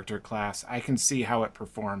a character class, I can see how it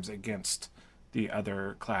performs against the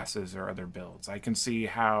other classes or other builds. I can see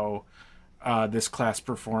how this class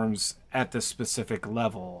performs at this specific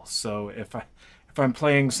level. So if I'm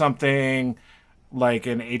playing something like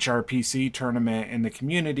an HRPC tournament in the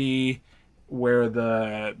community where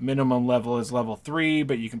the minimum level is level 3,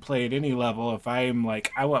 but you can play at any level. If I'm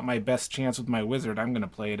like, I want my best chance with my wizard, I'm going to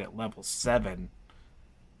play it at level 7,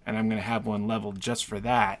 and I'm going to have one leveled just for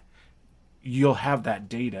that. You'll have that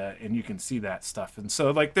data, and you can see that stuff. And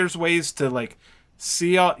so, like, there's ways to, like,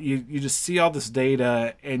 see all, you just see all this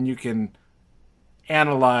data, and you can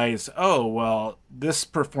analyze, oh, well, this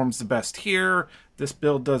performs the best here, this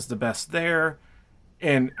build does the best there.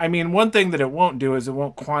 And I mean, one thing that it won't do is it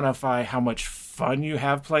won't quantify how much fun you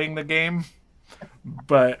have playing the game.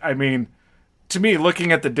 But I mean, to me,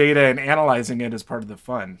 looking at the data and analyzing it is part of the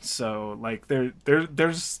fun. So like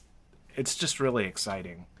there's it's just really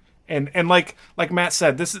exciting. And like Matt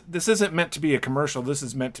said, this isn't meant to be a commercial. This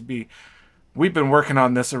is meant to be, we've been working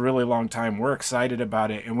on this a really long time. We're excited about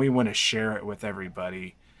it, and we want to share it with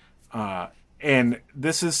everybody. And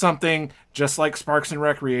this is something just like Sparks and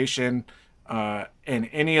Recreation, and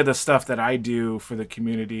any of the stuff that I do for the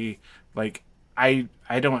community. Like I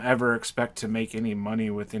don't ever expect to make any money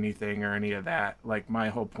with anything or any of that. Like my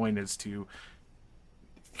whole point is to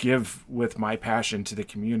give with my passion to the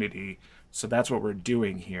community. So that's what we're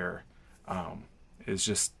doing here, is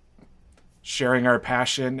just sharing our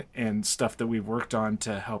passion and stuff that we've worked on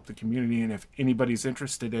to help the community. And if anybody's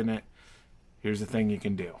interested in it, here's the thing you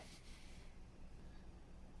can do.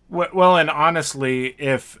 Well, and honestly,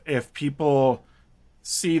 if people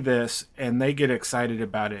see this and they get excited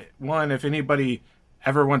about it, one, if anybody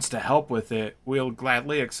ever wants to help with it, we'll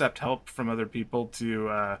gladly accept help from other people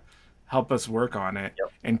to help us work on it.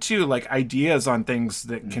 Yep. And two, like ideas on things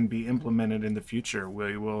that can be implemented in the future.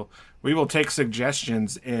 We will take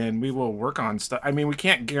suggestions and we will work on stuff. I mean, we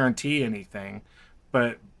can't guarantee anything,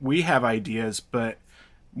 but we have ideas. But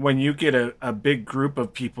when you get a big group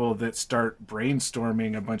of people that start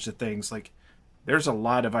brainstorming a bunch of things, like there's a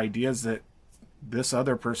lot of ideas that this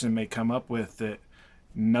other person may come up with that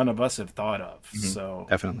none of us have thought of. Mm-hmm. So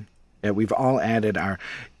definitely. Yeah, we've all added our,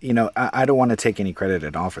 I don't want to take any credit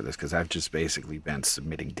at all for this because I've just basically been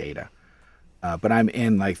submitting data. But I'm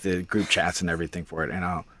in like the group chats and everything for it.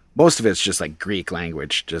 And most of it's just like Greek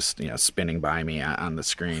language, just, spinning by me on the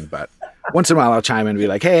screen. But once in a while I'll chime in and be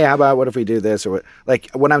like, hey, how about what if we do this? Or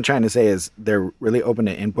what I'm trying to say is they're really open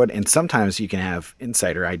to input. And sometimes you can have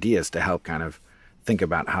insider ideas to help kind of think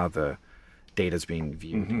about how the data is being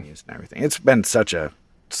viewed and used and everything. It's been such a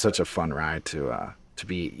fun ride to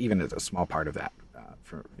be even a small part of that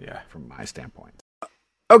from my standpoint.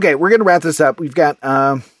 Okay, we're going to wrap this up. We've got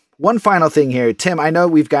one final thing here. Tim, I know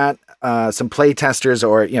we've got some play testers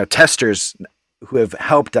or testers who have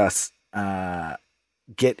helped us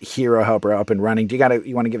get Hero Helper up and running.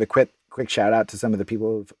 You want to give a quick shout out to some of the people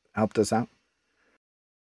who've helped us out?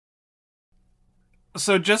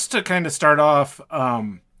 So just to kind of start off,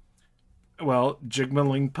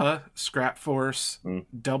 Jigmalingpa, Scrap Force,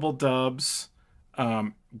 Double Dubs,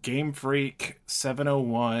 Game Freak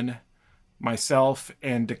 701, myself,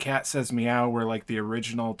 and Decat Says Meow were like the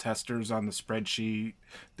original testers on the spreadsheet.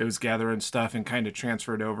 Those gathering stuff and kind of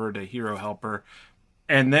transferred over to Hero Helper.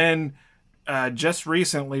 And then just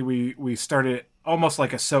recently we started almost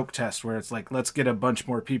like a soak test where it's like, let's get a bunch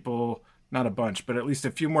more people, not a bunch, but at least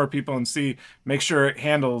a few more people and make sure it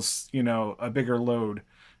handles, a bigger load.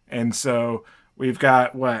 And so we've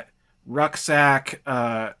got Rucksack,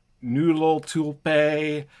 Noodle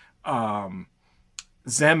Tulpe,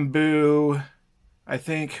 Zembu. I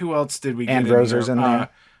think who else did we get? Androser's in there.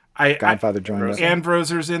 Godfather joined us.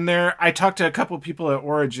 Androser's in there. I talked to a couple people at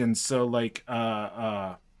Origins. So like,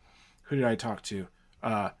 who did I talk to?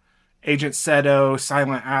 Agent Seto,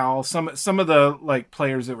 Silent Owl, some of the like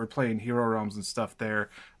players that were playing Hero Realms and stuff there.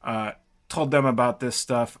 Told them about this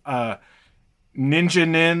stuff. Ninja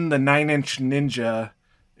Nin, the 9-inch ninja,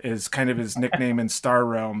 is kind of his nickname in Star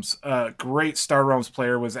Realms. Great Star Realms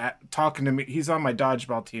player was talking to me. He's on my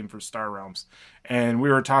dodgeball team for Star Realms. And we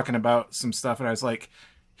were talking about some stuff, and I was like,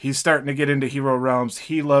 he's starting to get into Hero Realms.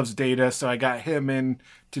 He loves data, so I got him in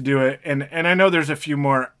to do it. And I know there's a few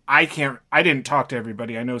more. I didn't talk to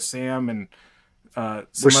everybody. I know Sam and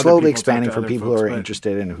we're slowly expanding for people who are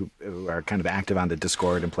interested and who are kind of active on the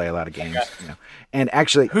Discord and play a lot of games. You know. And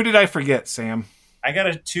actually, who did I forget, Sam? I got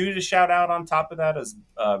a 2 to shout out on top of that is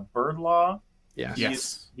Birdlaw.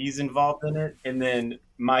 Yes. He's involved in it. And then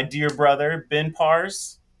my dear brother, Ben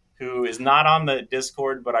Pars, who is not on the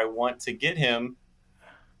Discord, but I want to get him.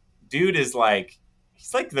 Dude is like,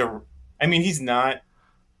 he's not.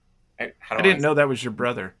 I didn't know that was your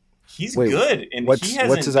brother. He's good. And what's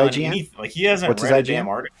his IGN? He hasn't read a damn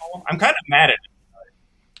article. I'm kind of mad at him.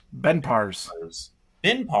 Ben Pars.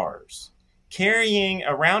 Ben Pars. Carrying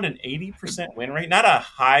around an 80% win rate, not a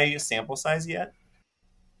high sample size yet.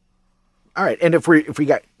 All right, and if we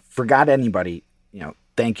forgot anybody,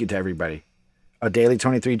 thank you to everybody. Daily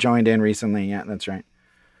 23 joined in recently. Yeah, that's right.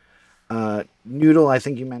 Noodle, I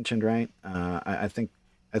think you mentioned, right? I think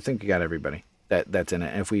you got everybody that's in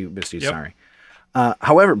it. And if we missed you, sorry.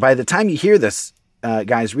 However, by the time you hear this,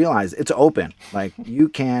 guys, realize it's open. Like you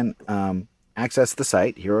can access the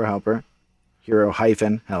site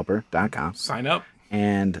hero-helper.com. Sign up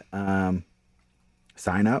and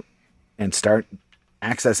start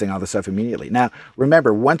accessing all the stuff immediately. Now,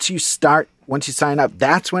 remember, once you sign up,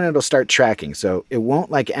 that's when it'll start tracking. So it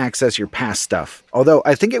won't access your past stuff. Although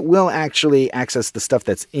I think it will actually access the stuff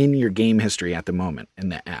that's in your game history at the moment in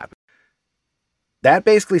the app. That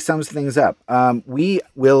basically sums things up. We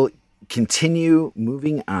will continue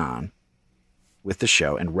moving on with the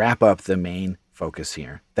show and wrap up the main focus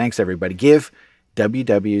here. Thanks, everybody. Give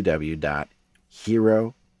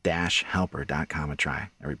www.hero-helper.com a try,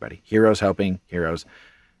 everybody. Heroes helping heroes.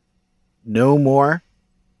 Know more,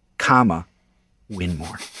 win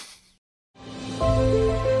more.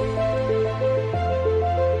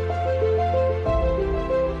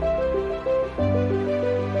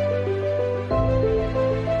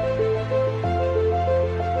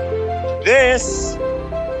 This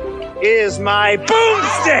is my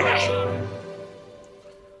boomstick!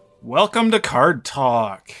 Welcome to Card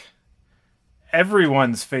Talk,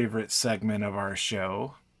 everyone's favorite segment of our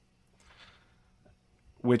show,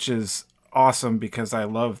 which is awesome because I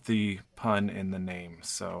love the pun in the name.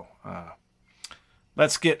 So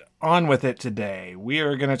let's get on with it today. We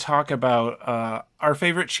are going to talk about our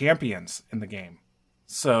favorite champions in the game.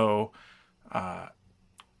 So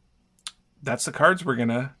that's the cards we're going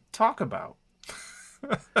to talk about.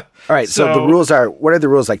 All right, so the rules are, what are the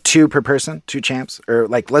rules? 2 per person, 2 champs? Or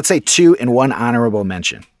let's say 2 and 1 honorable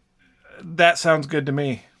mention. That sounds good to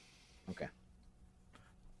me. Okay.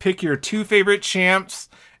 Pick your 2 favorite champs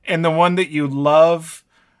and the one that you love,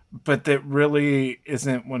 but that really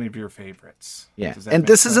isn't one of your favorites. Yeah, and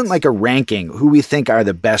this isn't like a ranking who we think are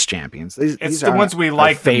the best champions. These the ones we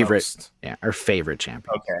like favorite, the most. Yeah, our favorite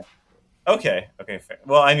champions. Okay. Fair.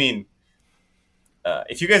 Well, I mean,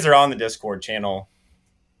 if you guys are on the Discord channel,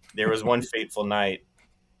 there was one fateful night.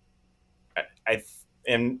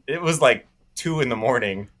 And it was 2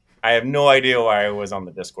 a.m. I have no idea why I was on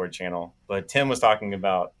the Discord channel, but Tim was talking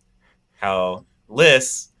about how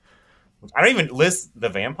Liss, Liss the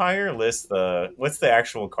vampire, what's the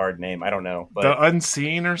actual card name? I don't know. But the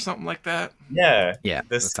Unseen or something like that? Yeah. Yeah.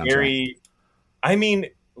 The scary. Right. I mean,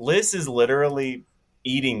 Liss is literally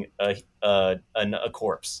eating a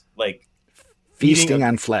corpse. Feasting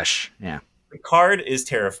on flesh. Yeah. The card is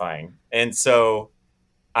terrifying. And so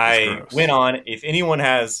I went on, if anyone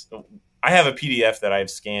has, I have a PDF that I've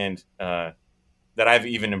scanned that I've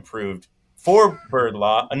even improved for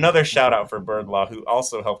Birdlaw. Another shout out for Birdlaw, who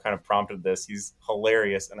also helped kind of prompted this. He's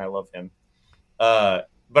hilarious and I love him. But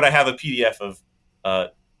I have a PDF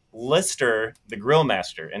of Lister, the Grill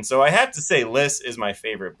Master. And so I have to say Liss is my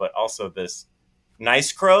favorite, but also this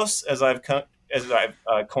Nice Cross, as I've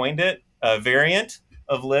coined it, variant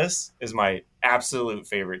of Liss is my absolute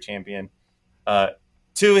favorite champion.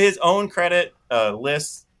 To his own credit,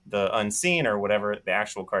 Liss, the Unseen or whatever, the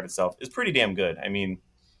actual card itself is pretty damn good. I mean,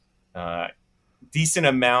 decent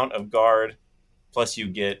amount of guard, plus you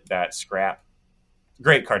get that scrap.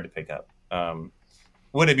 Great card to pick up.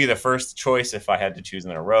 Would it be the first choice if I had to choose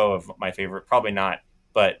in a row of my favorite? Probably not.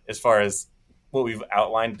 But as far as what we've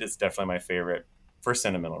outlined, it's definitely my favorite for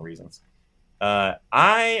sentimental reasons. I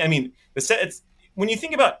mean, when you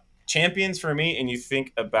think about champions for me and you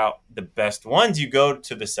think about the best ones, you go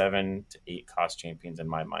to the 7 to 8 cost champions in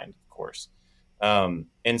my mind, of course. And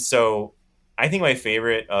so I think my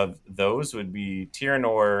favorite of those would be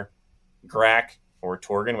Tyrannor, Grak, or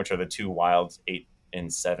Torgon, which are the two wilds, 8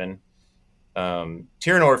 and 7.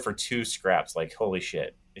 Tyrannor for 2 scraps, like, holy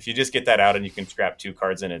shit. If you just get that out and you can scrap 2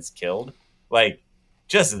 cards and it's killed, like,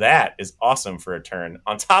 just that is awesome for a turn.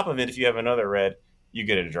 On top of it, if you have another red, you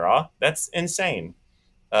get a draw. That's insane.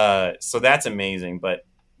 So that's amazing. But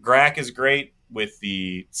Grak is great with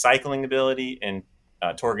the cycling ability, and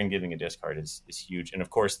Torgon giving a discard is huge. And of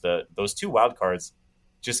course, those 2 wild cards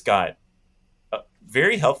just got a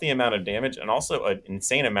very healthy amount of damage and also an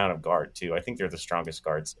insane amount of guard too. I think they're the strongest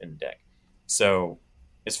guards in the deck. So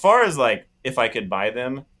as far as like if I could buy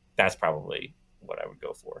them, that's probably what I would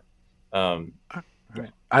go for.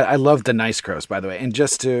 I love the Nice Crows, by the way. And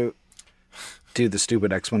just to do the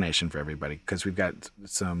stupid explanation for everybody, because we've got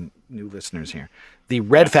some new listeners here. The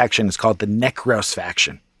red faction is called the Necros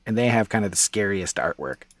faction, and they have kind of the scariest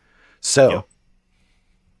artwork. So,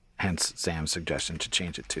 hence Sam's suggestion to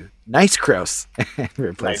change it to Nice Crows and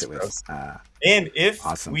replace it with. And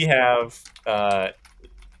if we have,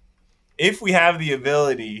 the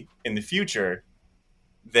ability in the future,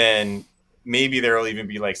 then maybe there will even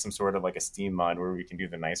be like some sort of like a Steam mod where we can do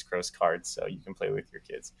the Nice Crows cards, so you can play with your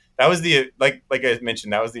kids. That was the like I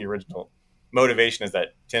mentioned, that was the original motivation, is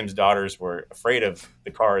that Tim's daughters were afraid of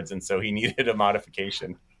the cards, and so he needed a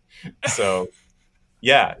modification. So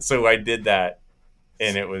yeah, so I did that,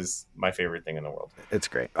 and it was my favorite thing in the world. It's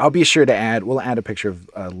great. I'll be sure to we'll add a picture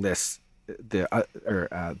of lists,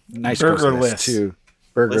 Nice Crows list to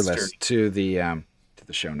Burger List to the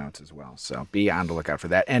show notes as well. So be on the lookout for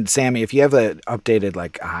that. And Sammy, if you have an updated,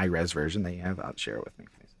 like a high res version that you have, I'll share it with me,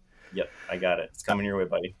 please. Yep, I got it. It's coming your way,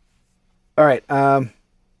 buddy. All right.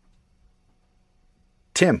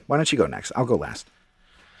 Tim, why don't you go next? I'll go last.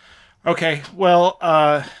 Okay. Well,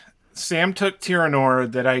 Sam took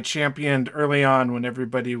Tyrannor that I championed early on when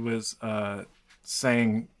everybody was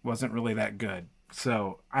saying wasn't really that good.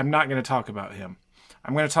 So I'm not going to talk about him.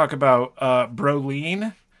 I'm going to talk about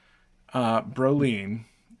Broline. Broline,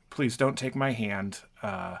 please don't take my hand.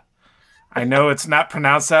 I know it's not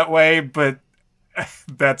pronounced that way, but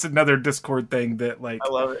that's another Discord thing that, like, I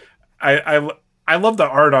love it. I love the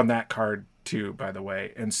art on that card too, by the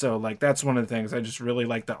way. And so, like, that's one of the things I just really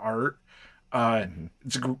like the art.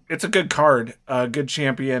 It's a good card, good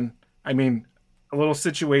champion. I mean, a little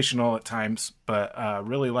situational at times, but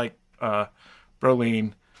really like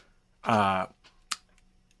Broline.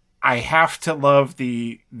 I have to love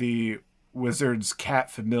the Wizards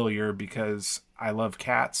cat familiar because I love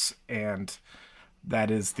cats, and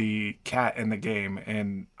that is the cat in the game.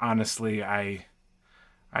 And honestly, I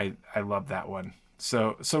love that one.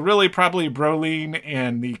 So really, probably Broline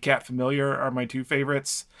and the cat familiar are my 2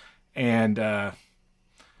 favorites. And I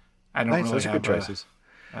don't really have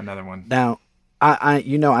another one. Now,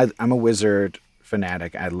 I'm a Wizard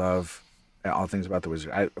fanatic. I love all things about the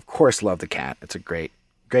Wizard. I of course love the cat. It's a great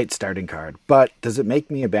starting card. But does it make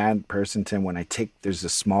me a bad person, Tim, when there's a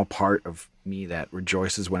small part of me that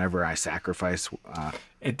rejoices whenever I sacrifice?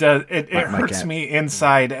 It does. It hurts me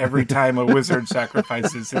inside every time a wizard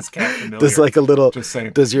sacrifices his cat familiar. There's like a little. Just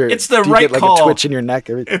saying. It's the right call. Like a twitch in your neck.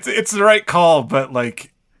 It's the right call, but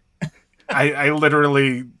like, I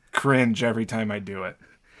literally cringe every time I do it.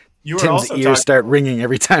 Tim's ears start ringing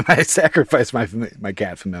every time I sacrifice my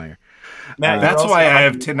cat familiar. Matt, that's why I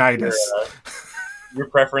have tinnitus. Your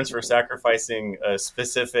preference for sacrificing a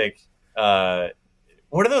specific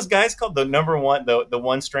what are those guys called? The number one, the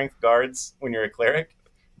 1 strength guards when you're a cleric.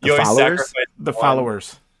 You always sacrifice the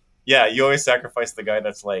followers. Yeah, you always sacrifice the guy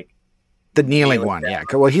that's like the kneeling one. Yeah,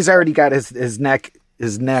 well, he's already got his neck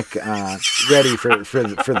ready for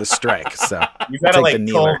the strike. So you gotta like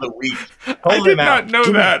hold the weak. I did not know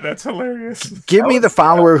that. That's hilarious. Give me the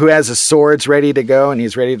follower who has his swords ready to go and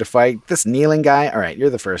he's ready to fight. This kneeling guy. All right, you're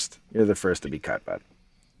the first. You're the first to be cut, bud.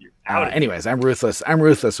 Anyways, I'm ruthless. I'm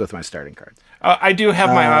ruthless with my starting cards. I do have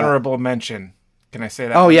my honorable mention. Can I say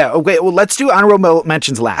that? Oh yeah. Okay. Well, let's do honorable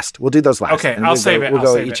mentions last. We'll do those last. Okay, I'll save it. We'll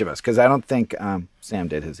go each of us because I don't think Sam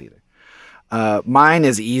did his either. Mine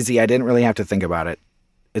is easy. I didn't really have to think about it.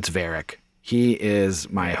 It's Varric. He is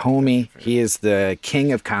my homie. He is the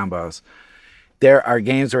king of combos. There are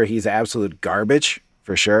games where he's absolute garbage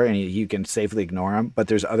for sure, and you can safely ignore him. But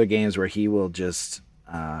there's other games where he will just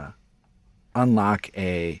unlock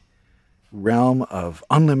a realm of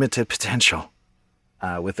unlimited potential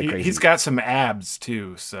with the crazy. He's got some abs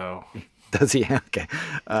too, so does he? Okay,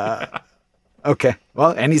 okay.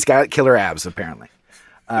 Well, and he's got killer abs apparently.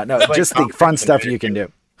 No, like just the fun stuff you can do.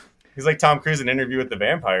 He's like Tom Cruise in Interview with the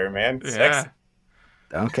Vampire, man. Yeah. Sexy.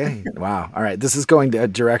 Okay. Wow. All right. This is going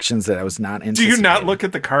directions that I was not anticipating. Do you not look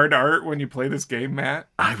at the card art when you play this game, Matt?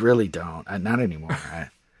 I really don't. Not anymore.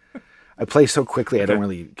 I play so quickly. I don't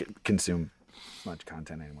really consume. much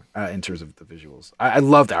content anymore in terms of the visuals. I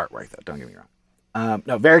love the artwork, though. Don't get me wrong.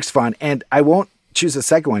 No, Varric's fun, and I won't choose a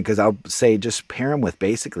second one because I'll say just pair him with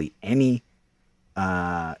basically any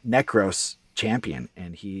Necros champion,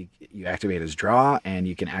 and you activate his draw, and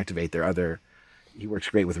you can activate their other. He works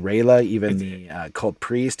great with Rayla, even the Cult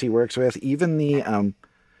Priest he works with, even the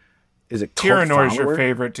is it Tyrannor's your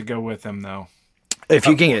favorite to go with him, though. If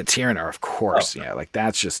you can get Tyrannor, of course, yeah. Like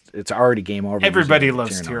that's just it's already game over. Everybody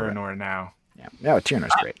loves Tyrannor now. Yeah, no,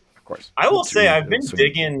 Tyrannor's great, of course. I will say I've been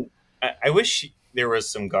digging. I wish there was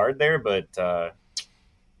some guard there, but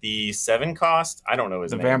the 7 cost, I don't know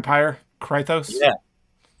his name. The vampire Krythos.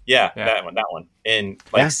 Yeah, that one, and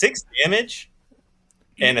 6 damage.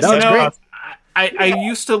 And a that's great. I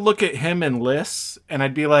used to look at him and Liss, and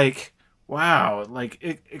I'd be like, wow, like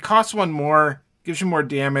it costs 1 more, gives you more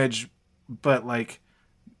damage, but like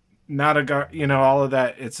not a guard, all of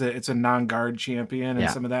that. It's a non-guard champion, and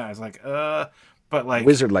some of that I was like, but like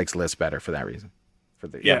Wizard likes Liss better for that reason.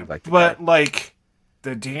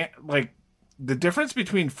 The difference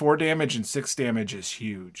between 4 damage and 6 damage is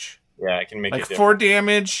huge. Yeah, it can make like it 4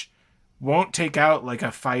 damage won't take out like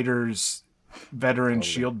a fighter's veteran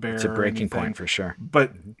shield bearer. It's a breaking point for sure.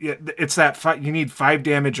 But it's that you need 5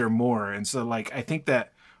 damage or more, and so like I think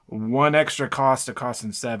that 1 extra cost to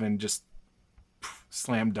costing 7 just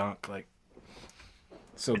slam dunk, like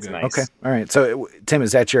so it's good. Nice. Okay, all right. So Tim,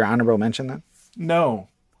 is that your honorable mention then? No,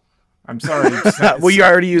 I'm sorry. Well, you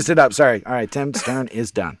already used it up. Sorry. All right, Tim's turn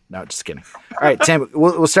is done. No, just kidding. All right, Tim,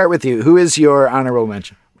 we'll start with you. Who is your honorable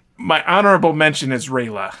mention? My honorable mention is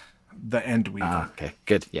Rayla, the End Weaver. Okay,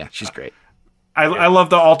 good. Yeah, she's great. I love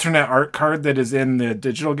the alternate art card that is in the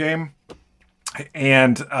digital game,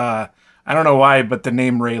 and I don't know why, but the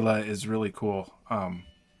name Rayla is really cool.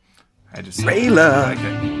 I just Rayla, like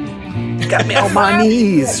it. Got me on my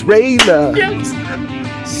knees, Rayla.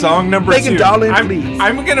 Yes. Song number Megan 2. Darling, please.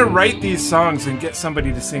 I'm gonna write these songs and get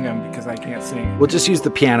somebody to sing them because I can't sing. We'll just use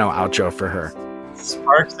the piano outro for her.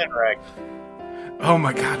 Sparks and Wreck. Oh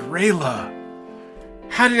my God, Rayla!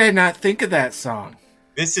 How did I not think of that song?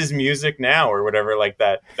 This is Music Now or whatever, like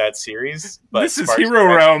that series. But this is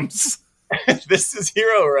Hero Realms. This is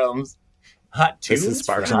Hero Realms. Hot tunes. This is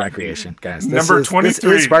Sparks and Recreation, guys. Number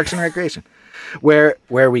 23. This is Sparks and Recreation, where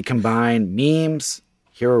we combine memes,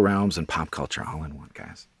 Hero Realms, and pop culture all in one,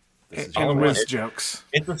 guys. And whiz jokes.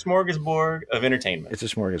 It's a smorgasbord of entertainment. It's a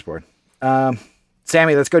smorgasbord.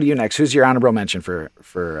 Sammy, let's go to you next. Who's your honorable mention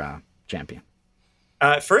for champion?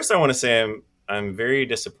 First, I want to say I'm very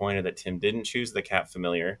disappointed that Tim didn't choose the Cat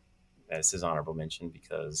Familiar as his honorable mention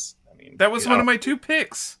because, I mean... That was one of my 2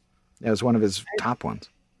 picks. It was one of his top ones.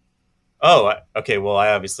 Oh, okay. Well, I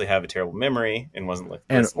obviously have a terrible memory and wasn't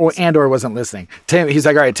listening. Or wasn't listening. Tim, he's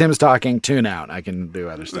like, all right, Tim's talking, tune out. I can do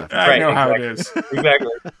other stuff. I know how it is.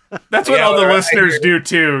 Exactly. That's what all the listeners do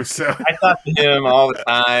too. So I talk to him all the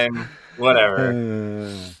time. Whatever.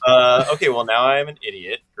 Okay, well now I'm an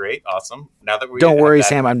idiot. Great, awesome. Now that we don't worry,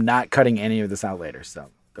 Sam. I'm not cutting any of this out later. So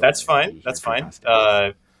that's fine. That's fine.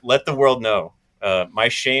 Let the world know. My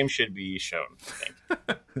shame should be shown, I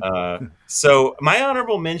think. So my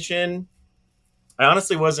honorable mention, I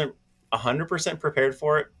honestly wasn't 100% prepared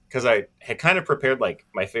for it because I had kind of prepared like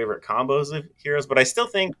my favorite combos of heroes, but I still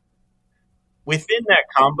think within that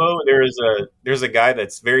combo there's a guy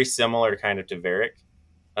that's very similar kind of to Varric,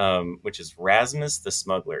 which is Rasmus the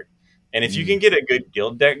Smuggler. And if you can get a good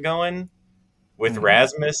guild deck going with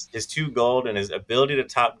Rasmus, his 2 gold and his ability to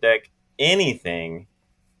top deck anything,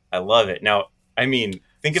 I love it. Now, I mean,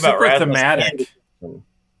 think about super Rasmus. thematic.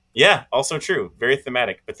 Yeah, also true. Very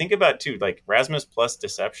thematic. But think about, too, like Rasmus plus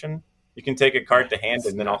Deception. You can take a card to hand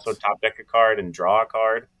and then also top deck a card and draw a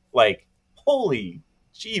card. Like, holy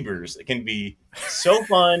jeebers. It can be so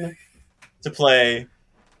fun to play.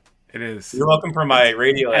 It is. You're welcome for my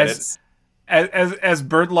radio edits. As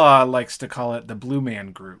Birdlaw likes to call it, the Blue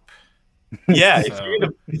Man Group. Yeah, if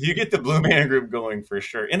you get the Blue Man Group going for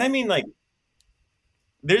sure. And I mean, like,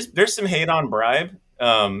 there's some hate on Bribe.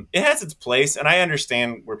 It has its place, and I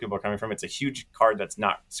understand where people are coming from. It's a huge card that's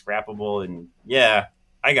not scrappable, and yeah,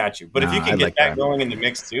 I got you. But if you can get that going in the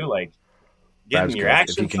mix too, like getting your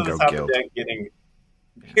actions to the top of deck, getting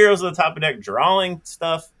heroes to the top of deck, drawing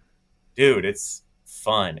stuff, dude, it's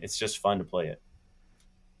fun. It's just fun to play it.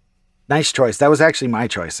 Nice choice. That was actually my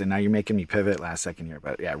choice, and now you're making me pivot last second here.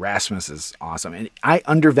 But yeah, Rasmus is awesome, and I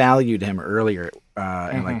undervalued him earlier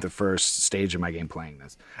in like the first stage of my game playing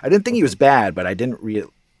this. I didn't think he was bad, but I didn't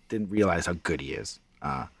realize how good he is.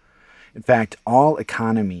 In fact, all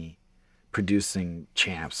economy producing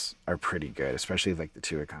champs are pretty good, especially like the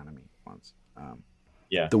 2 economy ones.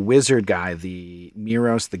 Yeah, the wizard guy, the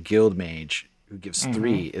Miros, the guild mage, who gives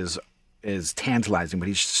 3, is is tantalizing, but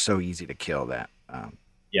he's so easy to kill that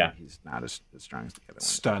Yeah. he's not as strong as the other one.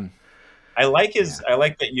 Stun. I like I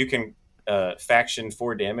like that you can faction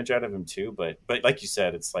 4 damage out of him too, but like you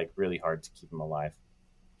said, it's like really hard to keep him alive.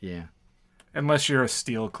 Yeah. Unless you're a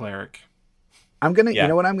steel cleric. I'm gonna, Yeah. you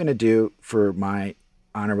know what I'm gonna do for my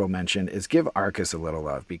honorable mention is give Arcus a little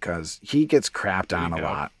love because he gets crapped on a go.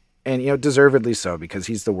 lot, and deservedly so because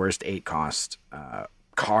he's the worst 8 cost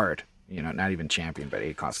card. Not even champion, but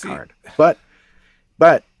 8 cost card. But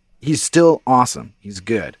he's still awesome. He's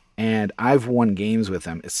good, and I've won games with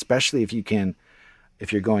him, especially if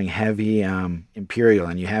you're going heavy Imperial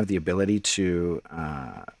and you have the ability to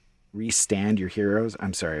restand your heroes.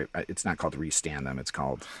 I'm sorry, it's not called restand them. It's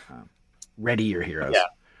called ready your heroes.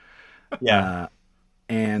 Yeah.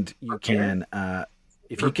 And you can, if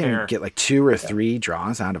you Prepare. can get like 2 or 3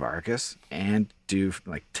 draws out of Arcus and do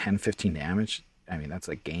like 10, 15 damage, I mean, that's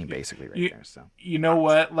like game basically right there. So You know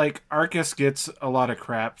what? Like, Arcus gets a lot of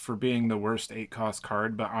crap for being the worst 8 cost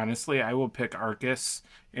card, but honestly, I will pick Arcus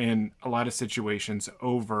in a lot of situations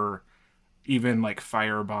over even like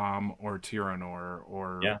Firebomb or Tyrannor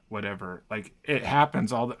or whatever. Like, it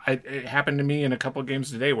happens it happened to me in a couple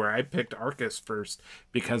games today where I picked Arcus first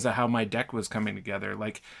because of how my deck was coming together.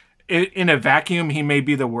 Like, in a vacuum, he may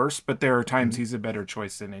be the worst, but there are times he's a better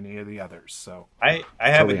choice than any of the others. So I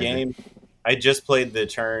have Totally a game. I just played the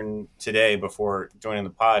turn today before joining the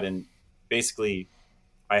pod, and basically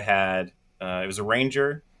I had it was a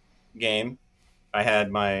Ranger game. I had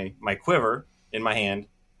my quiver in my hand,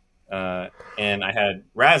 and I had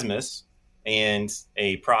Rasmus and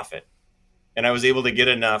a Prophet, and I was able to get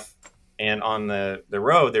enough. And on the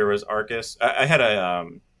road there was Arcus. I had a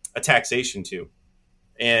taxation too,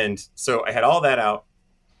 and so I had all that out,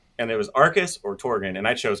 and there was Arcus or Torgon, and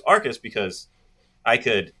I chose Arcus because I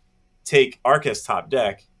could take Arcus top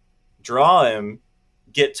deck, draw him,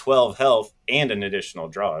 get 12 health, and an additional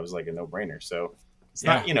draw. It was like a no-brainer. So it's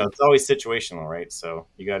not, it's always situational, right? So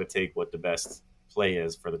you got to take what the best play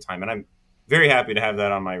is for the time. And I'm very happy to have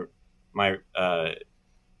that on my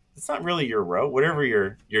it's not really your row, whatever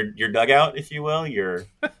your dugout, if you will, your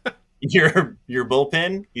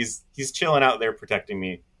bullpen. He's chilling out there protecting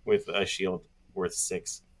me with a shield worth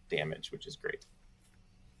 6 damage, which is great.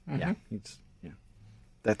 yeah,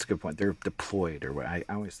 that's a good point. They're deployed, or what I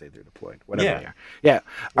always say they're deployed. Whatever they are. Yeah,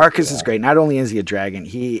 Arcus is great. Not only is he a dragon,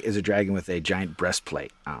 he is a dragon with a giant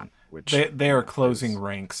breastplate on, which they are closing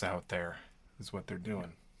ranks out there, is what they're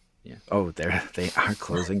doing. Yeah. Oh, they are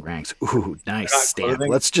closing ranks. Ooh, nice stamp.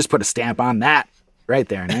 closing. Let's just put a stamp on that right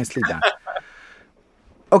there. Nicely done.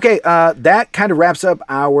 Okay, that kind of wraps up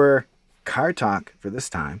our card talk for this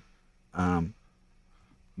time.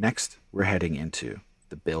 Next, we're heading into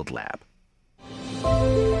the build lab.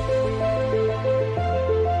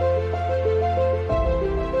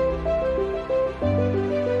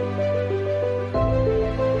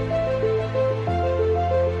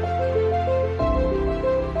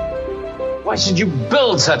 Why should you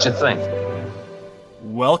build such a thing?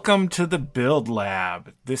 Welcome to the Build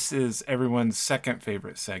Lab. This is everyone's second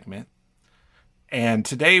favorite segment. And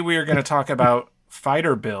today we are going to talk about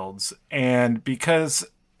fighter builds. And because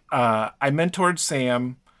I mentored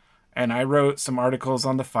Sam and I wrote some articles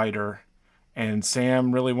on the fighter, and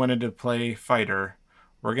Sam really wanted to play fighter,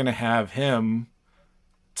 we're going to have him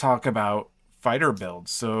talk about fighter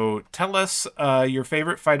builds. So tell us your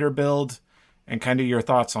favorite fighter build and kind of your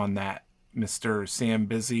thoughts on that, Mr. Sam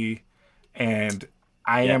Busy. And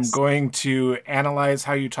I am going to analyze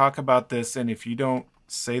how you talk about this, and if you don't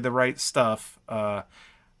say the right stuff, I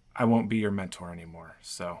won't be your mentor anymore.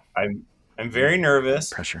 So I'm very nervous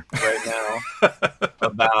Pressure. right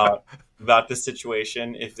now about this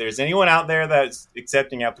situation. If there's anyone out there that's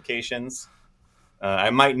accepting applications, I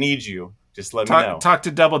might need you. Just let me know. Talk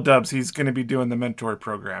to Double Dubs. He's going to be doing the mentor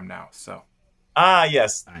program now. So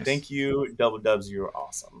yes. Nice. Thank you, Double Dubs. You're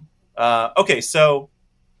awesome. Okay, so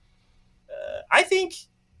I think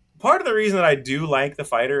part of the reason that I do like the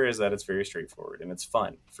fighter is that it's very straightforward and it's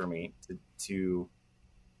fun for me to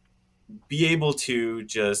be able to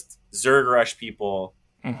just Zerg rush people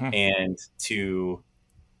and to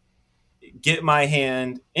get my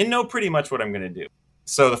hand and know pretty much what I'm going to do.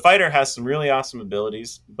 So the fighter has some really awesome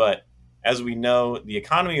abilities, but as we know, the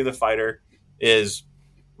economy of the fighter is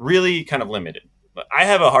really kind of limited. But I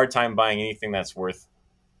have a hard time buying anything that's worth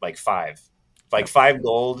like 5. Like 5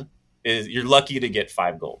 gold is, you're lucky to get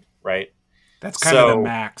 5 gold, right? that's kind of the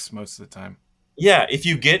max most of the time. Yeah, if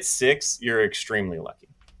you get 6, you're extremely lucky.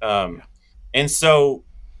 And so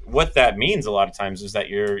what that means a lot of times is that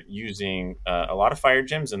you're using a lot of fire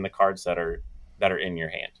gems and the cards that are in your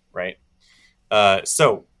hand, right?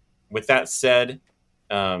 So with that said,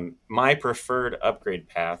 my preferred upgrade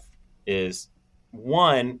path is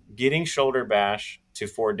 1, getting Shoulder Bash to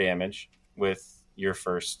 4 damage with your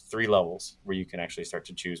first 3 levels, where you can actually start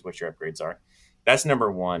to choose what your upgrades are. That's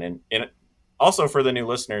number 1. And also for the new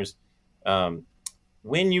listeners,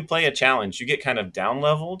 when you play a challenge, you get kind of down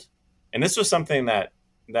leveled. And this was something that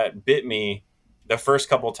bit me the first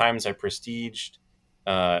couple times I prestiged,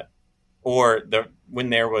 when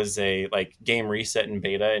there was a like game reset in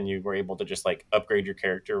beta and you were able to just like upgrade your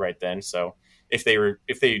character right then. So if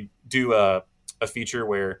they do a feature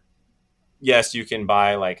where, yes, you can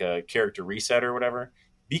buy like a character reset or whatever,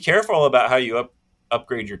 be careful about how you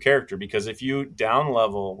upgrade your character, because if you down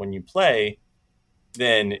level when you play,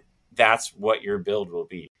 then that's what your build will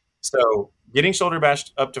be. So getting Shoulder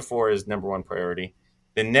Bash up to 4 is number 1 priority.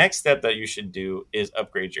 The next step that you should do is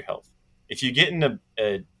upgrade your health. If you get in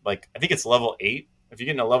I think it's level 8, if you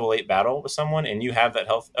get in a level 8 battle with someone and you have that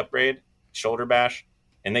health upgrade, Shoulder Bash,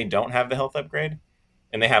 and they don't have the health upgrade,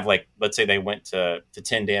 and they have, like, let's say they went to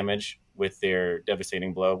 10 damage with their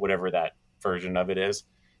Devastating Blow, whatever that version of it is,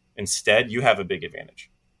 instead, you have a big advantage.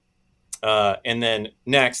 And then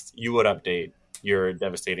next, you would update your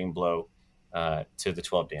Devastating Blow to the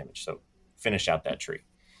 12 damage. So finish out that tree.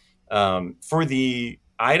 For the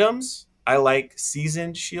items, I like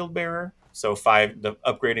Seasoned Shield Bearer. So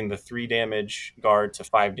upgrading the 3 damage guard to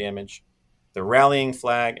 5 damage. The Rallying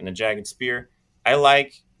Flag and the Jagged Spear. I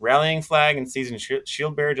like Rallying Flag and Seasoned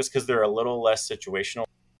Shield Bearer just because they're a little less situational.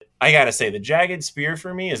 I gotta say, the Jagged Spear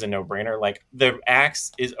for me is a no-brainer. Like, the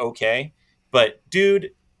axe is okay, but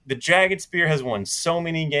dude, the Jagged Spear has won so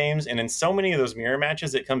many games, and in so many of those mirror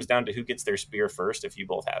matches, it comes down to who gets their spear first if you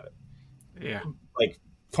both have it. Yeah. Like,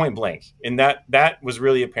 point blank. And that was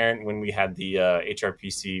really apparent when we had the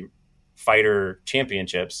HRPC Fighter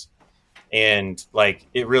Championships. And, like,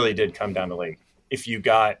 it really did come down to, like, if you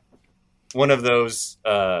got one of those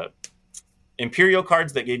Imperial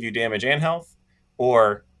cards that gave you damage and health,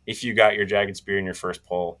 or if you got your Jagged Spear in your first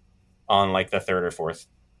pull on, like, the 3rd or 4th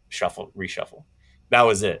reshuffle. That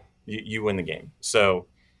was it. You win the game. So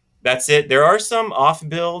that's it. There are some off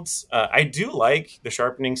builds. I do like the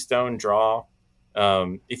Sharpening Stone draw.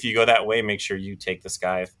 If you go that way, make sure you take the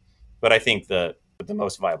Scythe. But I think the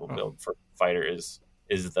most viable build for Fighter is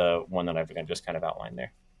the one that I've just kind of outlined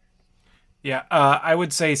there. Yeah, I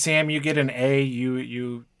would say, Sam, you get an A.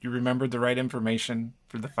 You remembered the right information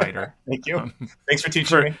for the Fighter. Thank you. Thanks for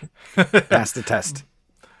teaching me. Pass the test.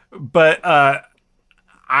 But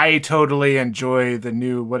I totally enjoy the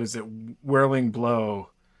new, Whirling Blow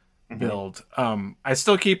build. I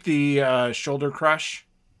still keep the Shoulder Crush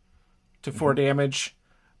to 4 damage,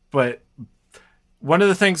 but one of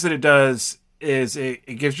the things that it does is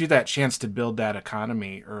it gives you that chance to build that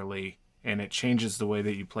economy early, and it changes the way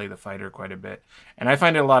that you play the Fighter quite a bit. And I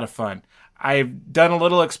find it a lot of fun. I've done a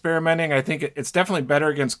little experimenting. I think it's definitely better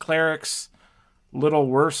against Clerics, a little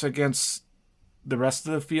worse against the rest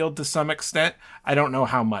of the field to some extent. I don't know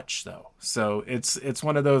how much, though. So it's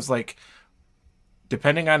one of those, like,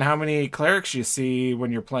 depending on how many Clerics you see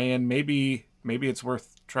when you're playing, maybe it's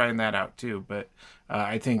worth trying that out too. But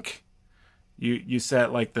I think you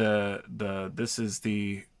set like this is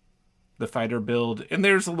the Fighter build, and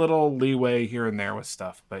there's a little leeway here and there with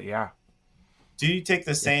stuff. But yeah. Do you take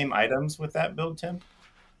the same items with that build, Tim?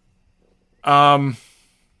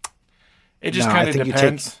 It just kind of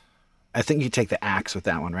depends. I think you take the axe with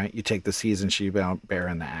that one, right? You take the Seasoned Shield Bearer,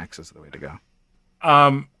 and the axe is the way to go.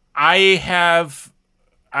 I've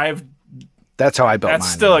That's how I built mine.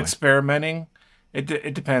 That's still anyway. Experimenting.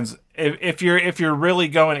 It depends. If you're really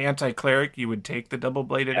going anti-cleric, you would take the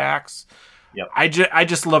double-bladed axe. Yep. I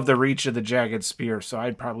just love the reach of the Jagged Spear, so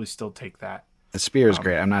I'd probably still take that. The spear is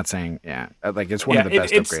great. I'm not saying, like, it's one of the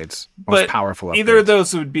best upgrades, most powerful upgrades. Either of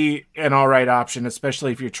those would be an all right option,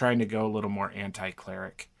 especially if you're trying to go a little more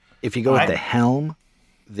anti-cleric. If you go with the helm,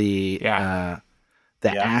 the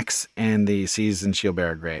axe, and the Seasoned Shield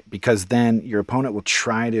Bearer are great, because then your opponent will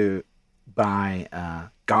try to buy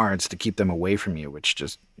guards to keep them away from you, which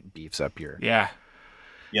just beefs up your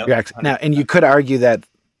axe. Now, and you could argue that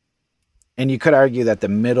the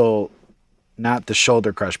middle, not the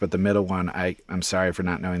Shoulder Crush, but the middle one, I'm sorry for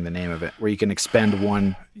not knowing the name of it, where you can expend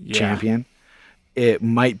one champion, it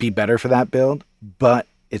might be better for that build, but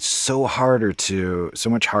it's so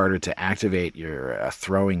much harder to activate your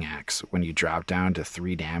throwing axe when you drop down to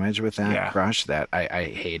 3 damage with that crush that I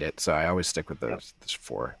hate it. So I always stick with this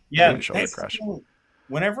 4 Shoulder Crush.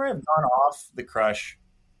 Whenever I've gone off the crush,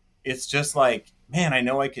 it's just like, man, I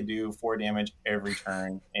know I could do 4 damage every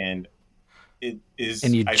turn, and it is.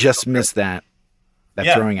 And you just miss that.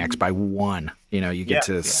 that throwing axe by 1. You get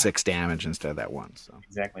to 6 damage instead of that 1. So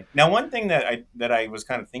exactly. Now, one thing that I was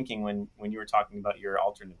kind of thinking when you were talking about your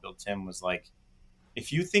alternate build, Tim, was like,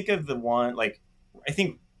 if you think of the one, like, I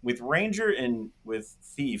think with Ranger and with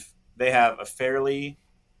Thief, they have a fairly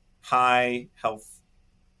high health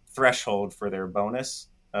threshold for their bonus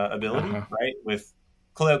ability, right? With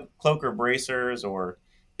cloak or bracers, or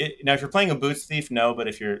now if you're playing a Boots Thief, no, but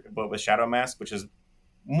with Shadow Mask, which is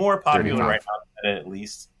more popular 35. right now, at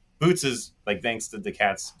least Boots is, like, thanks to the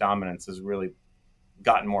cat's dominance, has really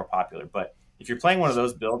gotten more popular. But if you're playing one of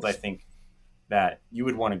those builds, I think that you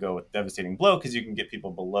would want to go with Devastating Blow, because you can get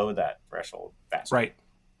people below that threshold faster. Right.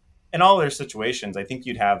 In all their situations, I think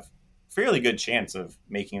you'd have fairly good chance of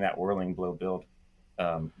making that Whirling Blow build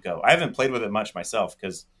go. I haven't played with it much myself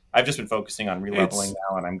because I've just been focusing on releveling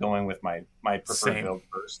now, and I'm going with my preferred build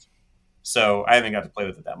first. So I haven't got to play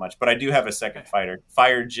with it that much. But I do have a second fighter.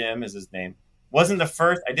 Fire Jim is his name. Wasn't the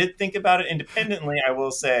first. I did think about it independently, I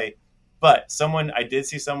will say. But I did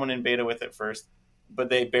see someone in beta with it first, but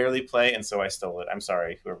they barely play, and so I stole it. I'm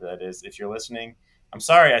sorry, whoever that is. If you're listening, I'm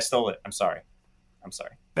sorry I stole it. I'm sorry.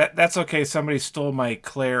 That's okay. Somebody stole my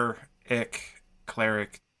cleric.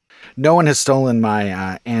 no one has stolen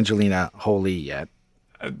my Angelina Jolie yet.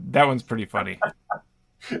 That one's pretty funny.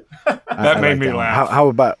 That made me laugh. How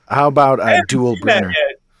about Dual Brenner?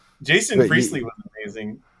 Jason Priestley was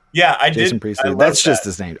amazing. Yeah, I did. Jason Priestley. That's just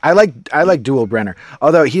his name. I like Dual Brenner.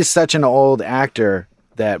 Although he's such an old actor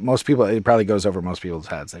that most people, it probably goes over most people's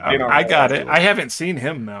heads. I got it. I haven't seen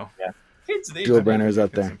him though. Yeah. Dual Brenner is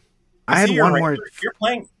up there. I had one more. You're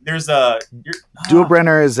playing. There's Dual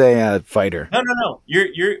Brenner is a fighter. No.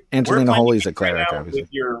 You're Angelina Jolie's a cleric, right obviously.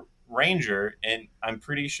 With your Ranger, and I'm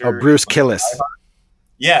pretty sure. Bruce Killis.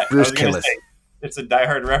 Yeah, Bruce Killis. It's a Die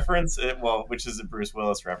Hard reference, which is a Bruce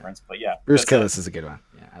Willis reference, but yeah. Bruce Killis is a good one.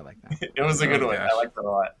 Yeah, I like that. It was a good one. I liked it a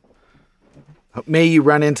lot. May you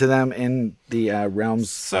run into them in the Realms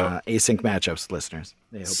async matchups, listeners.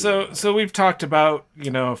 So we've talked about,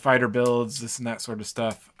 fighter builds, this and that sort of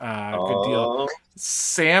stuff. Good deal.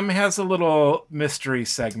 Sam has a little mystery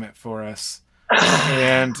segment for us,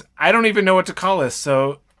 and I don't even know what to call this.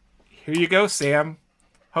 So here you go, Sam.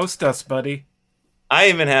 Host us, buddy. I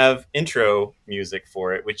even have intro music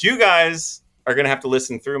for it, which you guys are going to have to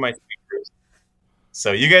listen through my speakers.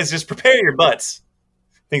 So you guys just prepare your butts.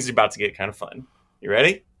 Things are about to get kind of fun. You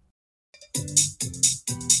ready?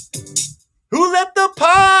 Who let the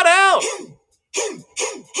pot out?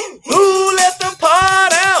 Who let the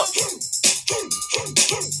pot out?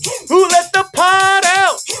 Who let the pot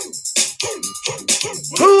out?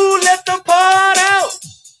 Who let the pot out?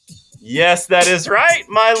 Yes, that is right,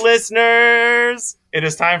 my listeners. It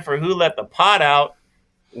is time for Who Let the Pot Out,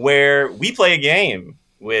 where we play a game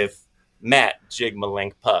with Matt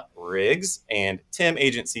Jigmalinkpa Riggs and Tim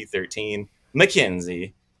Agent C13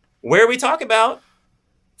 McKenzie, where we talk about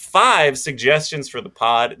 5 suggestions for the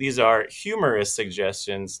pod. These are humorous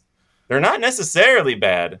suggestions. They're not necessarily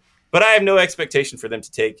bad, but I have no expectation for them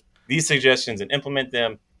to take these suggestions and implement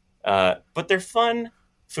them. But they're fun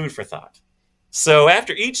food for thought. So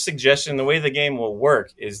after each suggestion, the way the game will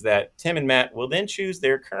work is that Tim and Matt will then choose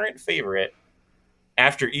their current favorite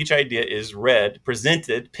after each idea is read,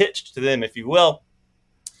 presented, pitched to them, if you will.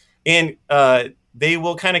 And they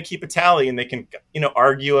will kind of keep a tally, and they can,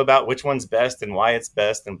 argue about which one's best and why it's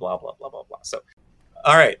best and blah, blah, blah, blah, blah. So,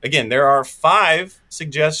 all right. Again, there are 5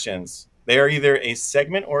 suggestions. They are either a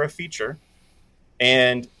segment or a feature.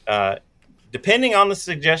 And depending on the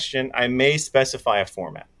suggestion, I may specify a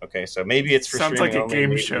format. Okay, so maybe it's for sounds like a only,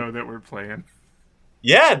 game show that we're playing.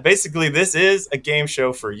 Yeah, basically, this is a game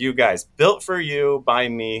show for you guys, built for you by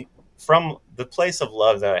me from the place of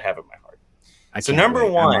love that I have in my heart. Number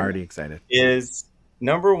one, I'm already excited.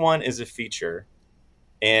 Number one is a feature,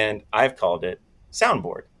 and I've called it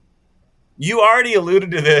Soundboard. You already alluded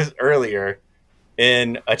to this earlier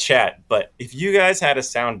in a chat, but if you guys had a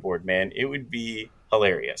soundboard, man, it would be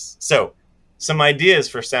hilarious. So, some ideas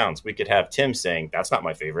for sounds. We could have Tim saying, "That's not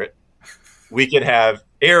my favorite." We could have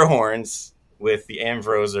air horns with the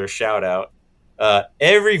Ambroser shout out.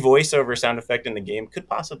 Every voiceover sound effect in the game could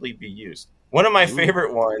possibly be used. One of my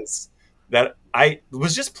favorite ones that I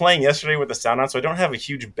was just playing yesterday with the sound on, so I don't have a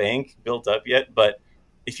huge bank built up yet, but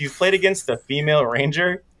if you've played against the female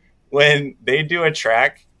ranger, when they do a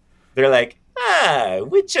track, they're like,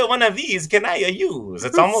 which one of these can I use?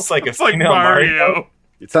 It's almost like a female Mario.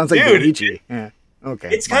 It sounds like Luigi. Yeah. Okay.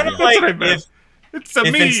 It's kind of like if it's a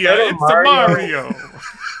Mario.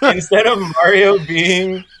 Instead of Mario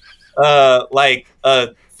being like a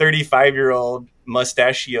 35-year-old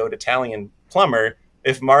mustachioed Italian plumber,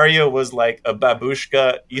 if Mario was like a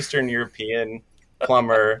babushka Eastern European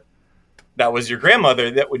plumber that was your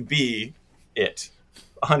grandmother, that would be it.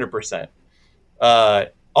 100%.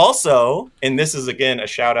 Also, and this is again a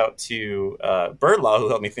shout out to Birdlaw, who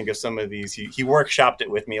helped me think of some of these. He workshopped it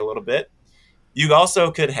with me a little bit. You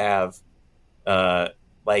also could have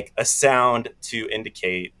like a sound to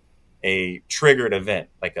indicate a triggered event,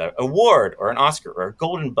 like a award or an Oscar or a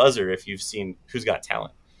golden buzzer if you've seen Who's Got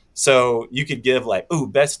Talent. So you could give like, ooh,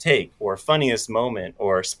 best take or funniest moment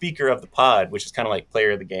or speaker of the pod, which is kind of like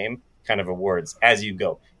player of the game kind of awards as you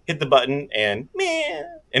go. Hit the button and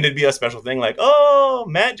it'd be a special thing like, oh,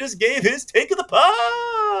 Matt just gave his take of the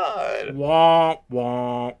pod. Wah,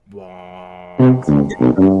 wah, wah.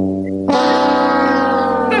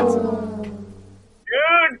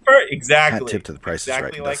 Dude, exactly. Hat tip to the Price is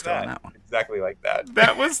Right. Like that. On that one. Exactly like that.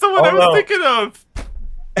 That was the one I was thinking of.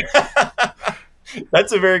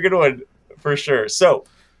 That's a very good one for sure. So,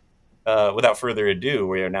 without further ado,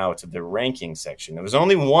 we are now to the ranking section. There was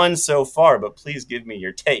only one so far, but please give me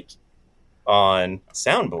your take on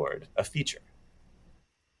Soundboard, a feature.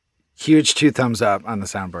 Huge 2 thumbs up on the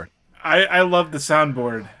soundboard. I love the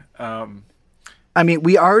soundboard. I mean,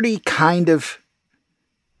 we already kind of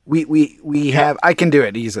we have. I can do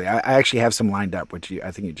it easily. I actually have some lined up, which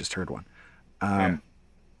I think you just heard one.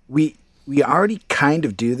 We already kind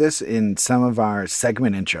of do this in some of our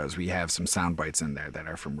segment intros. We have some sound bites in there that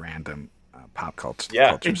are from random pop culture.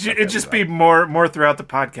 Yeah, it just be more throughout the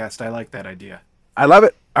podcast. I like that idea. I love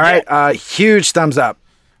it. All right, huge thumbs up.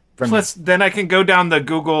 Plus, then I can go down the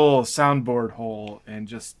Google soundboard hole and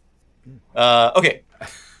just. Okay.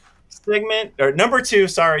 Segment or number 2.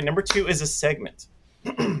 Sorry, number 2 is a segment,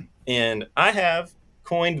 and I have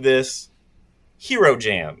coined this Hero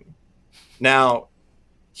Jam. Now,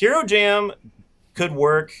 Hero Jam could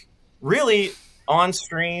work really on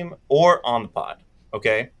stream or on the pod.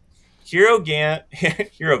 Okay, Hero Jam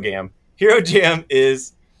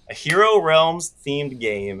is a Hero Realms themed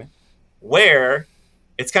game where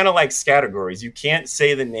it's kind of like categories. You can't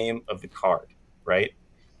say the name of the card, right?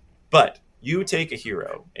 But you take a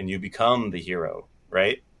hero and you become the hero,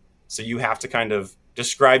 right? So you have to kind of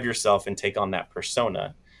describe yourself and take on that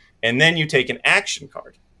persona. And then you take an action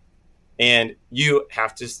card and you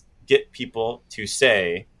have to get people to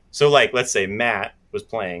say, so like, let's say Matt was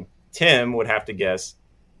playing, Tim would have to guess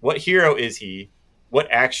what hero is he, what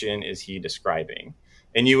action is he describing?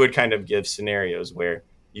 And you would kind of give scenarios where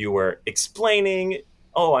you were explaining,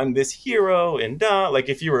 oh, I'm this hero, and like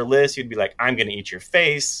if you were Liz, you'd be like, I'm going to eat your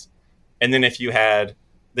face. And then if you had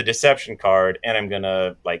the deception card, and I'm going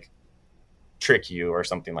to like trick you or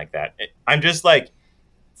something like that. I'm just like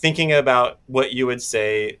thinking about what you would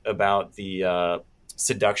say about the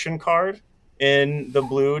seduction card in the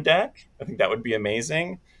blue deck. I think that would be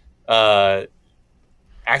amazing.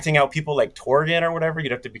 Acting out people like Torgan or whatever,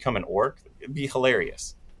 you'd have to become an orc. It'd be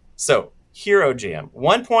hilarious. So, Hero Jam.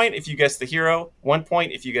 1 point if you guess the hero, 1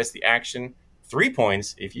 point if you guess the action, 3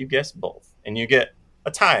 points if you guess both. And you get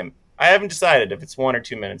a time. I haven't decided if it's 1 or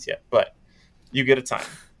 2 minutes yet, but you get a time.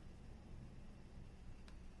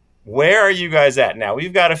 Where are you guys at now?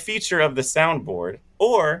 We've got a feature of the soundboard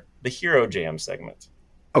or the Hero Jam segment.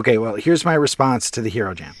 Okay, well, here's my response to the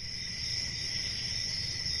Hero Jam.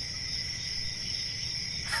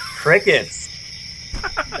 Crickets.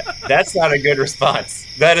 That's not a good response.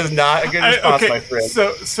 That is not a good response, my friend.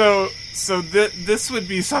 So this would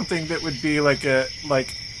be something that would be like a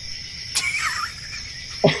like.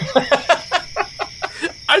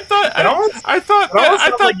 I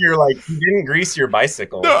thought you're like you didn't grease your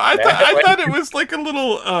bicycle. No, I thought it was like a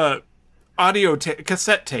little audio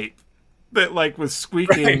cassette tape that like was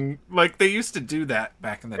squeaking. Right. Like they used to do that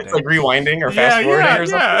back in the day. It's like rewinding or fast forwarding or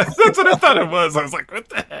something. Yeah, that's what I thought it was. I was like, what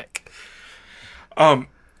the heck?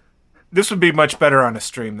 This would be much better on a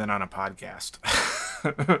stream than on a podcast.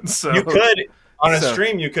 So you could on a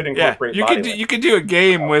stream you could incorporate. Yeah, you could do a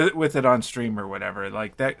game with it on stream or whatever.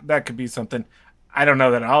 Like that could be something. I don't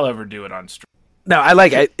know that I'll ever do it on stream. No, I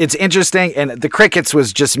like it. It's interesting, and the crickets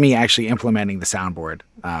was just me actually implementing the soundboard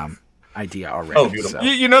idea already. Oh, beautiful! So.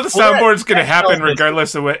 You know the soundboard's going to happen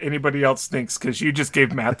regardless of what anybody else thinks because you just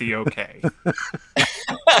gave Matt the okay.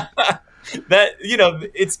 That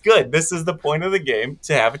it's good. This is the point of the game,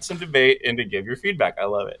 to have some debate and to give your feedback. I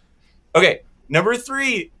love it. Okay, number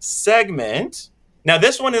 3 segment. Now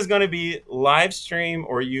this one is going to be live stream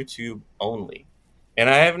or YouTube only, and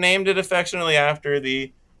I have named it affectionately after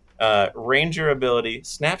the Ranger ability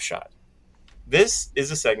Snapshot. This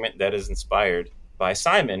is a segment that is inspired by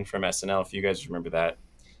Simon from SNL, if you guys remember that,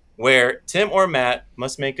 where Tim or Matt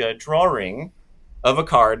must make a drawing of a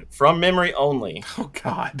card from memory only. Oh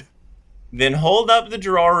God. Then hold up the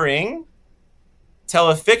drawing tell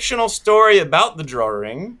a fictional story about the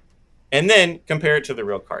drawing, and then compare it to the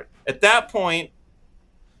real card. At that point,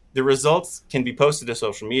 the results can be posted to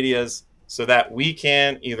social medias so that we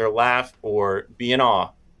can either laugh or be in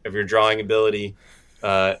awe of your drawing ability.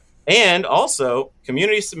 And also,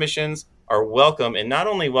 community submissions are welcome, and not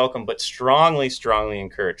only welcome, but strongly, strongly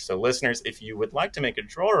encouraged. So listeners, if you would like to make a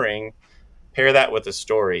drawing, pair that with a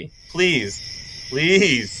story. Please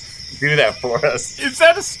do that for us. Is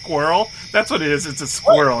that a squirrel? That's what it is. It's a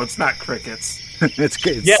squirrel. What? It's not crickets. It's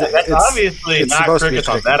good. Yeah, that's obviously not crickets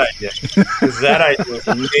on that idea. Because that idea is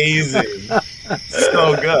amazing.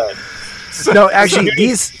 So good. No, actually,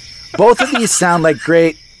 both of these sound like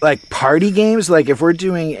great like party games. Like if we're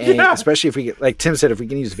doing especially if we get, like Tim said, if we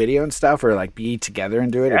can use video and stuff or like be together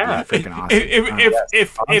and do it, it'd be freaking awesome.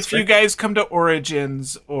 If you guys come to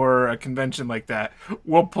Origins or a convention like that,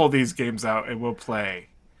 we'll pull these games out and we'll play.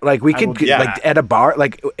 Like we could like at a bar,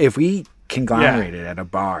 like if we conglomerated at a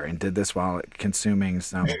bar and did this while consuming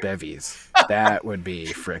some bevies, that would be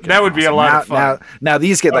freaking That would be a lot of fun. Now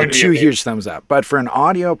these get like 2 huge thumbs up, but for an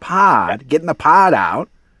audio pod, getting the pod out.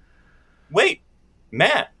 Wait,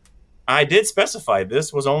 Matt, I did specify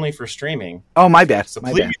this was only for streaming. Oh, my bad. So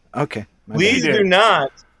my please, bad. Okay. Please do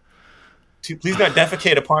not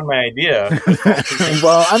defecate upon my idea.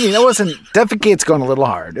 Well, I mean, it wasn't defecate's going a little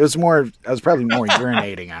hard. It was more. I was probably more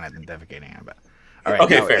urinating on it than defecating on it. But all right.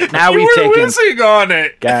 Okay, fair. Now we've taken whizzing on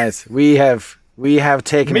it, guys. We have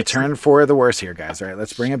taken a turn for the worse here, guys. All right,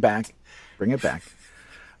 let's bring it back. Bring it back.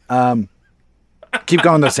 Keep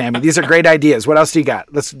going though, Sammy. These are great ideas. What else do you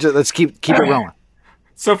got? Let's keep it rolling.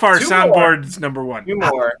 So far, soundboard's number one. 2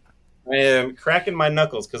 more. I am cracking my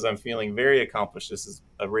knuckles because I'm feeling very accomplished. This is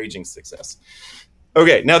a raging success.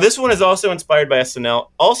 Okay, now this one is also inspired by SNL,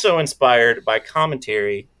 also inspired by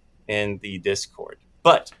commentary in the Discord,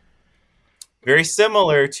 but very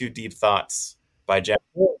similar to Deep Thoughts by Jack.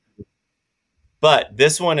 But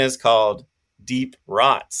this one is called Deep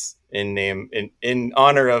Rots in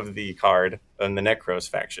honor of the card on the Necros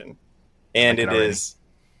faction, and it is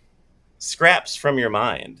scraps from your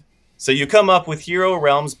mind. So you come up with Hero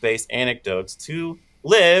Realms based anecdotes to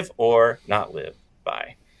live or not live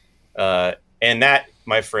by. And that,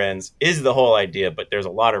 my friends, is the whole idea, but there's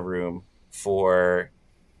a lot of room for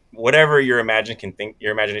whatever your imagination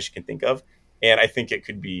can think of. And I think it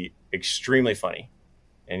could be extremely funny.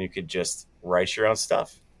 And you could just write your own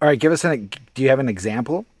stuff. All right, do you have an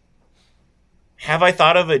example? Have I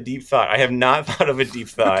thought of a deep thought? I have not thought of a deep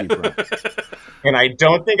thought. And I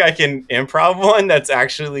don't think I can improv one that's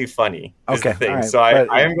actually funny. Okay. Right. So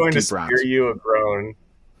I am going to spare you a groan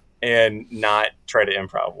and not try to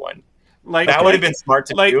improv one. That would have been smart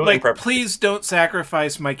to do. Please don't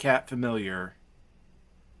sacrifice my cat familiar.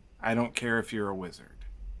 I don't care if you're a wizard.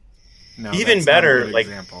 No, even better,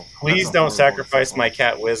 please don't sacrifice my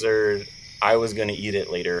cat wizard. I was going to eat it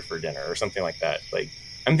later for dinner or something like that.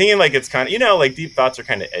 I'm thinking it's kind of, deep thoughts are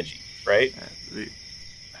kind of edgy, right?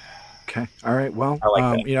 Okay. All right. Well, I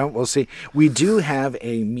like that. We'll see. We do have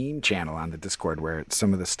a meme channel on the Discord where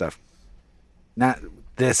some of the stuff, not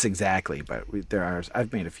this exactly, but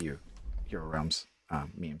I've made a few Hero Realms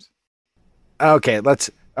memes. Okay.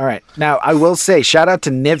 All right. Now I will say shout out to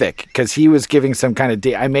Nivik because he was giving some kind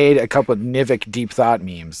of I made a couple of Nivik deep thought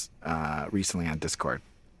memes recently on Discord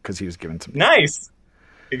because he was giving some. Nice.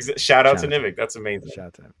 Shout out to Nivik. That's amazing. Shout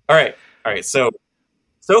out to him. All right. So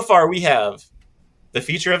far we have the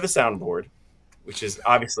feature of the soundboard, which is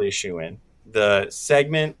obviously a shoe-in. The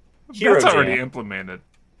segment Hero That's already Jam, implemented.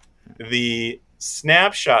 The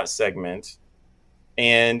snapshot segment,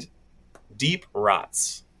 and Deep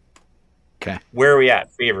Rots. Okay. Where are we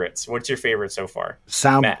at? Favorites. What's your favorite so far?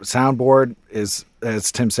 Soundboard is,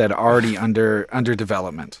 as Tim said, already under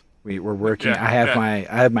development. We're working. I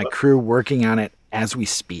have my crew working on it as we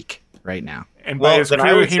speak right now. And by his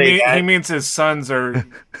crew, he means his sons are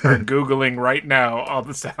Googling right now all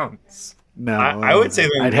the sounds. No, I would say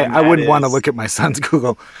I wouldn't want to look at my son's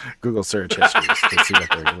Google search history to see what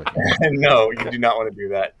they're looking at. No, you do not want to do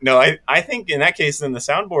that. No, I think in that case, then the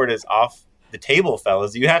soundboard is off the table,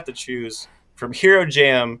 fellas. You have to choose from Hero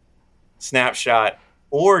Jam, Snapshot,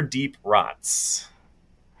 or Deep Rots.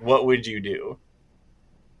 What would you do?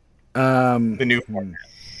 The new format.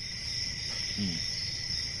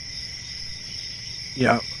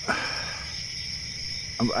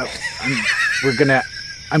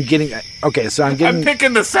 I'm getting I'm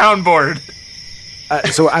picking the soundboard.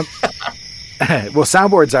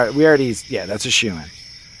 Soundboards are that's a shoe-in.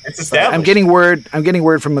 It's established. I'm getting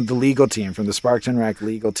word from the legal team, from the Sparks and Rec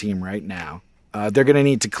legal team right now. They're going to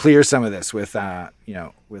need to clear some of this with the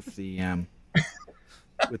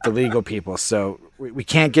with the legal people, so we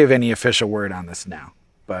can't give any official word on this now.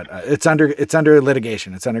 But it's under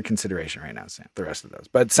litigation. It's under consideration right now, Sam. The rest of those,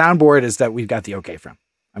 but soundboard is that we've got the okay from.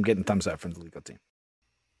 I'm getting thumbs up from the legal team.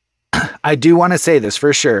 I do want to say this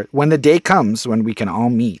for sure. When the day comes when we can all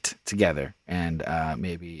meet together and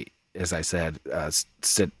maybe, as I said,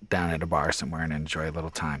 sit down at a bar somewhere and enjoy a little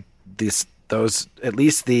time. Those at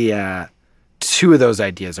least the two of those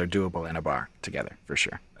ideas are doable in a bar together for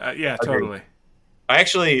sure. Yeah, totally. I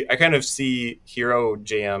kind of see hero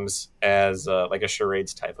jams as like a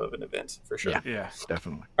charades type of an event for sure. Yeah,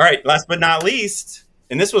 definitely. All right, last but not least,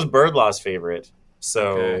 and this was Birdlaw's favorite,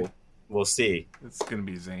 so we'll see. It's gonna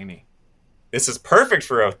be zany. This is perfect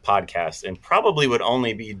for a podcast and probably would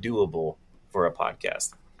only be doable for a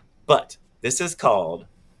podcast. But this is called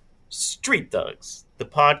Street Thugs, the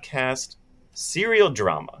podcast serial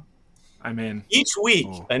drama. I'm in. Each week,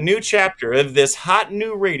 a new chapter of this hot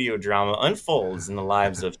new radio drama unfolds in the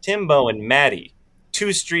lives of Timbo and Maddie,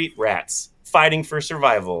 two street rats fighting for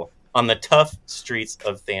survival on the tough streets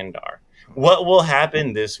of Thandar. What will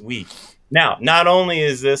happen this week? Now, not only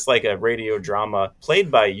is this like a radio drama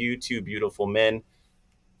played by you two beautiful men,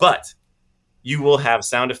 but you will have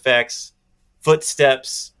sound effects,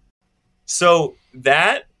 footsteps. So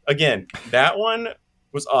that one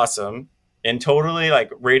was awesome and totally like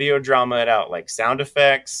radio drama it out, like sound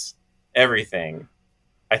effects, everything.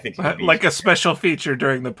 I think like a special feature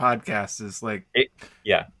during the podcast is like,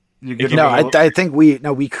 yeah. I think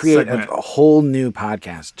we create a whole new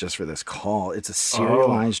podcast just for this call. It's a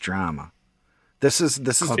serialized drama. This is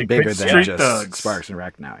bigger than just Thugs. Sparks and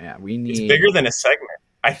Rec now. Yeah, it's bigger than a segment.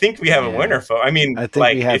 I think we have a winner, folks. I mean, I think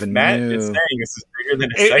like, we have if Matt is saying this is bigger than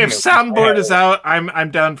a segment. If soundboard is out, I'm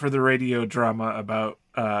down for the radio drama about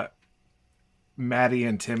Maddie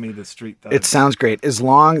and Timmy, the Street Thugs. It sounds great. As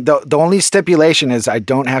long the only stipulation is I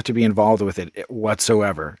don't have to be involved with it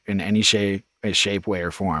whatsoever in any shape, way, or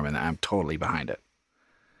form, and I'm totally behind it.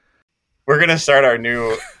 We're gonna start our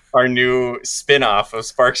new spin-off of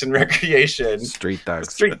Sparks and Recreation. Street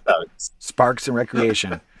Thugs. Sparks and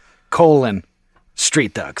Recreation,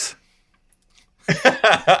 Street Thugs.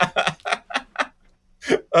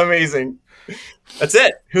 Amazing. That's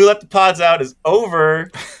it. Who Let the Pods Out is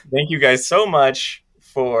over. Thank you guys so much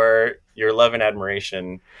for your love and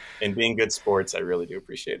admiration and being good sports. I really do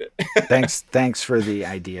appreciate it. Thanks for the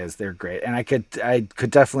ideas. They're great. And I could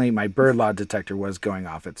definitely, my bird law detector was going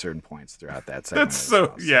off at certain points throughout that segment. That's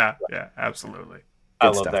so, yeah, absolutely. Good I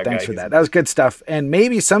love stuff. That Thanks guy. For that. That was good stuff. And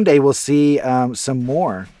maybe someday we'll see some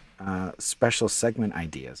more special segment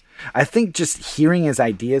ideas. I think just hearing his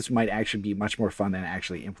ideas might actually be much more fun than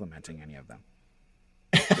actually implementing any of them.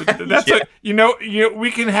 That's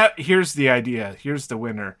we can have. Here's the idea. Here's the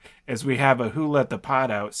winner. Is we have a Who Let the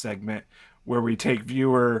Pod Out segment where we take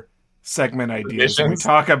viewer segment ideas and we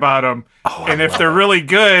talk about them. And if they're really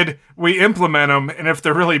good, we implement them. And if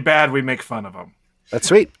they're really bad, we make fun of them. That's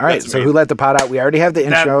sweet. All right. So Who Let the Pod Out? We already have the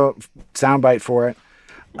intro soundbite for it.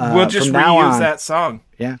 We'll just reuse that song.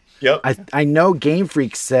 Yeah. Yep. I know Game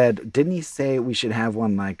Freak said, didn't he say we should have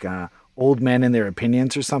one like old men and their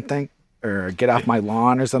opinions or something? Or Get Off My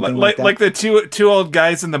Lawn or something like that. Like the two old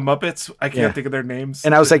guys in the Muppets. I can't think of their names.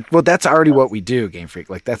 And I was like, well, that's already what we do, Game Freak.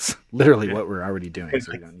 Like that's literally what we're already doing.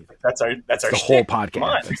 So we don't need that's our the whole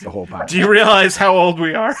podcast. That's the whole podcast. Do you realize how old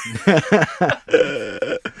we are?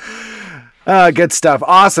 Good stuff.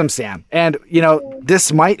 Awesome, Sam. And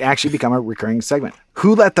this might actually become a recurring segment.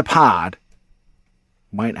 Who Let the Pod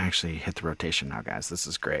might actually hit the rotation now, guys. This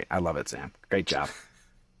is great. I love it, Sam. Great job.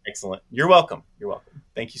 Excellent. You're welcome.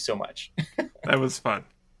 Thank you so much. That was fun.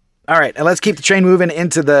 All right. And let's keep the train moving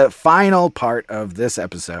into the final part of this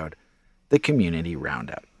episode, the Community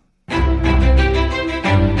Roundup.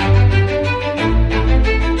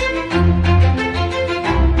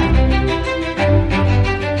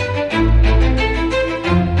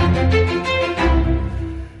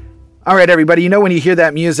 All right, everybody. When you hear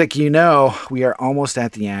that music, we are almost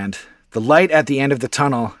at the end. The light at the end of the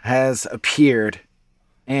tunnel has appeared.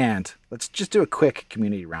 And let's just do a quick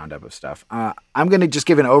community roundup of stuff. I'm going to just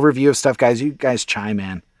give an overview of stuff, guys. You guys chime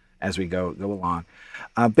in as we go along.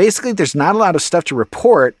 Basically, there's not a lot of stuff to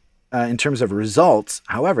report in terms of results.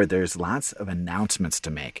 However, there's lots of announcements to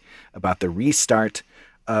make about the restart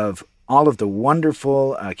of all of the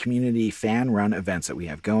wonderful community fan-run events that we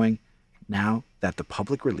have going now that the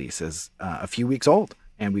public release is a few weeks old.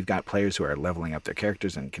 And we've got players who are leveling up their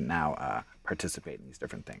characters and can now participate in these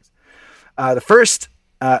different things. The first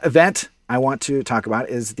event I want to talk about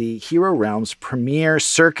is the Hero Realms Premier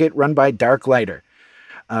Circuit run by Darklighter.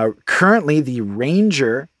 Currently, the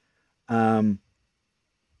Ranger event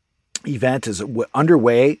is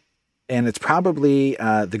underway and it's probably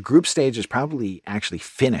the group stage is probably actually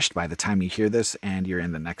finished by the time you hear this, and you're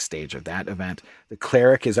in the next stage of that event. The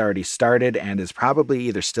cleric has already started and is probably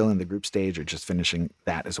either still in the group stage or just finishing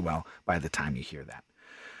that as well by the time you hear that.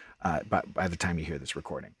 By the time you hear this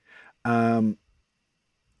recording.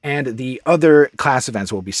 And the other class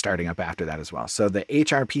events will be starting up after that as well. So the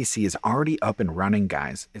HRPC is already up and running,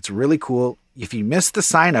 guys. It's really cool. If you missed the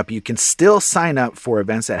sign up, you can still sign up for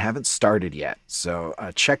events that haven't started yet. So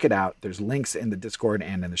check it out. There's links in the Discord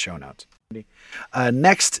and in the show notes.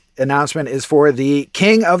 Next announcement is for the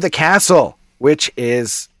King of the Castle, which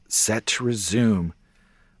is set to resume.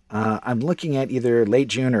 I'm looking at either late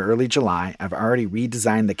June or early July. I've already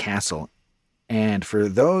redesigned the castle. And for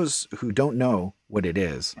those who don't know what it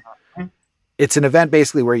is, it's an event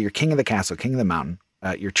basically where you're king of the castle, king of the mountain.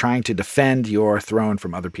 You're trying to defend your throne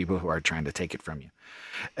from other people who are trying to take it from you.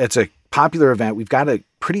 It's a popular event. We've got a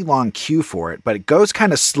pretty long queue for it, but it goes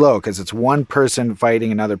kind of slow because it's one person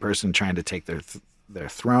fighting another person trying to take their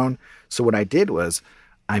throne. So what I did was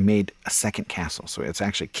I made a second castle. So it's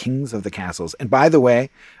actually Kings of the Castles. And by the way,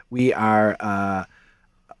 we are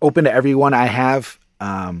open to everyone. I have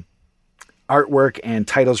artwork and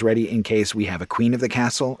titles ready in case we have a queen of the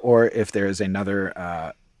castle, or if there is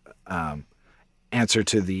another answer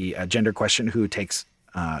to the gender question who takes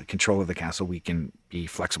control of the castle, we can be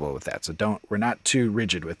flexible with that. So we're not too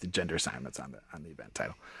rigid with the gender assignments on the event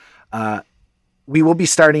title. We will be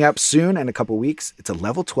starting up soon in a couple weeks. It's a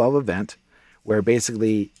level 12 event where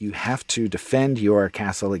basically you have to defend your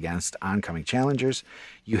castle against oncoming challengers.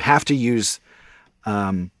 You have to use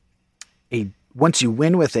once you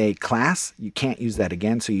win with a class, you can't use that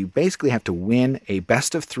again. So you basically have to win a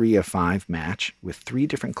best of 3 of 5 match with 3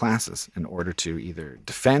 different classes in order to either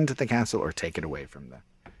defend the castle or take it away from the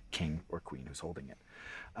king or queen who's holding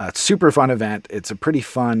it. Super fun event. It's a pretty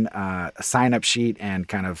fun sign-up sheet and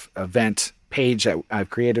kind of event page that I've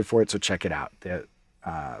created for it. So check it out. The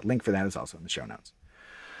link for that is also in the show notes.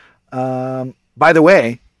 By the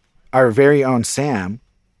way, our very own Sam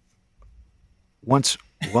once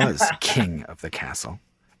was king of the castle,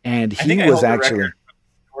 and he was actually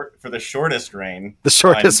for the shortest reign.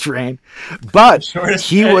 But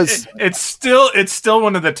he was. It's still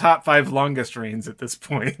one of the top 5 longest reigns at this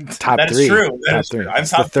point. Top that 3. Is true. Top 3. I'm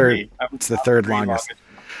top 3. It's the third longest.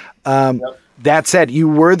 That said, you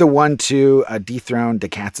were the one to dethrone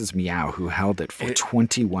DeKatz's Meow, who held it for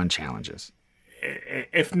 21 challenges.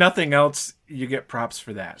 If nothing else, you get props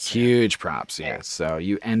for that. So. Huge props, yes. So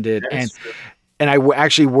you ended and I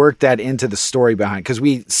actually worked that into the story behind, because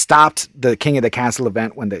we stopped the King of the Castle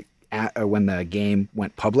event when the game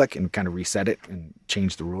went public and kind of reset it and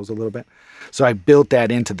changed the rules a little bit. So I built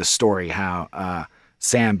that into the story, how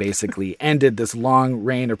Sam basically ended this long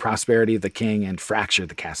reign of prosperity of the king and fractured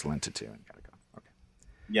the castle into 2. And gotta go. Okay.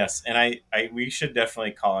 Yes, and we should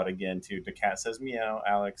definitely call it again too. The Cat Says Meow,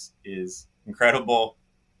 Alex, is incredible.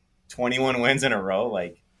 21 wins in a row,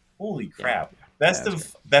 like holy crap. Best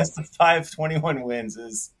of 5 21 wins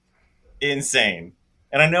is insane.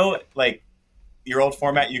 And I know, like, your old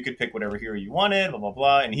format, you could pick whatever hero you wanted, blah, blah,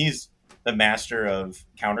 blah. And he's the master of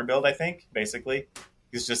counter build, I think, basically.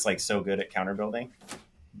 He's just, like, so good at counter building.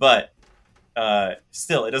 But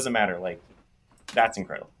still, it doesn't matter. Like, that's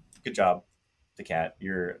incredible. Good job, the cat.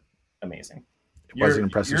 You're amazing. It was an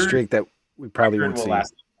impressive streak that we probably won't see.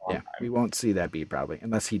 Yeah, we won't see that beat probably,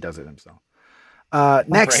 unless he does it himself.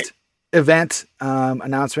 Next event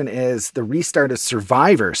announcement is the restart of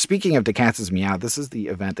Survivor. Speaking of DeKatz's Meow, this is the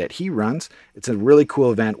event that he runs. It's a really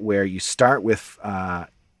cool event where you start with up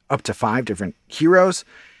to 5 different heroes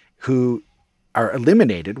who are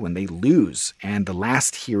eliminated when they lose, and the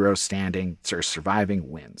last hero standing or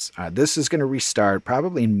surviving wins. This is going to restart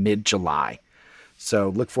probably in mid-July. So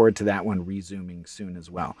look forward to that one resuming soon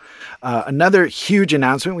as well. Another huge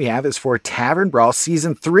announcement we have is for Tavern Brawl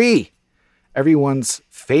Season 3. Everyone's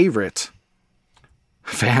favorite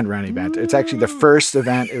fan-run event. It's actually the first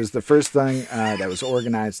event. It was the first thing that was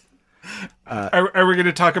organized. Are we going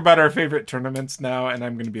to talk about our favorite tournaments now? And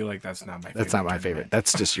I'm going to be like, that's not my favorite. That's not my favorite.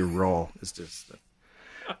 That's just your role. It's just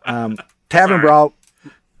Tavern Brawl,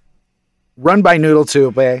 run by Noodle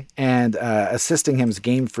Tube, and assisting him is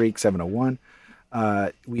Game Freak 701.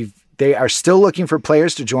 They are still looking for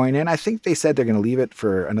players to join in. I think they said they're going to leave it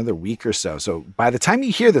for another week or so. So by the time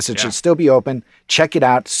you hear this, it should still be open. Check it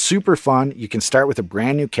out. Super fun. You can start with a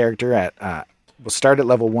brand new character we'll start at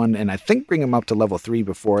level 1 and I think bring them up to level 3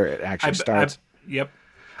 before it actually starts. Yep.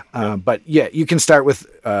 But yeah, you can start with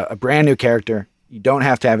a brand new character. You don't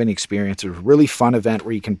have to have any experience. It's a really fun event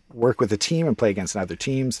where you can work with a team and play against other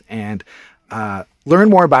teams, and learn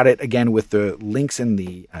more about it again with the links in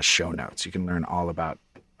the show notes. You can learn all about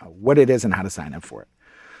what it is and how to sign up for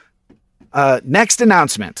it. Next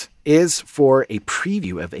announcement is for a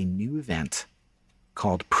preview of a new event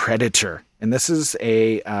called Predator. And this is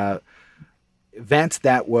a event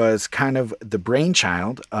that was kind of the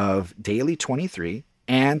brainchild of Daily 23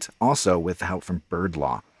 and also with the help from Bird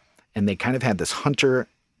Law. And they kind of had this hunter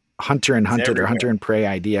and hunted or hunter and prey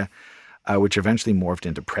idea, which eventually morphed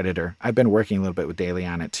into Predator. I've been working a little bit with Daily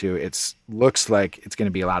on it too. It looks like it's going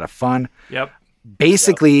to be a lot of fun. Yep.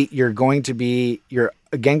 Basically, you're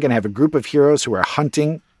again going to have a group of heroes who are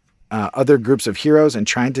hunting other groups of heroes and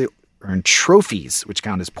trying to earn trophies, which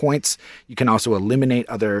count as points. You can also eliminate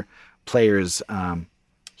other players'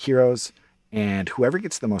 heroes, and whoever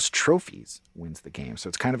gets the most trophies wins the game. So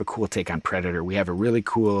it's kind of a cool take on Predator. We have a really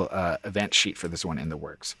cool event sheet for this one in the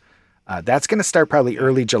works. That's going to start probably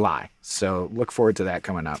early July. So look forward to that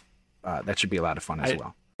coming up. That should be a lot of fun as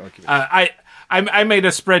well. I made a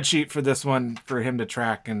spreadsheet for this one for him to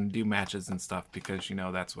track and do matches and stuff because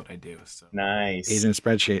that's what I do. So Nice. Agent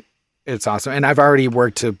spreadsheet. It's awesome. And I've already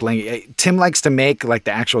worked to bling. Tim likes to make like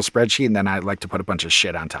the actual spreadsheet, and then I like to put a bunch of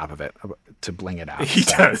shit on top of it to bling it out. He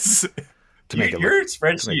does. To make Your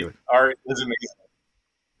spreadsheet art is amazing.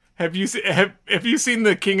 Have you seen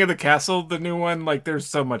the King of the Castle, the new one? Like, there's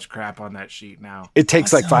so much crap on that sheet now. It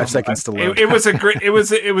takes like 5 seconds to load. It was a great. It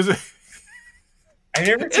was. I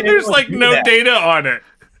never. And there's like no data on it.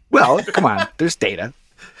 Well, come on. There's data.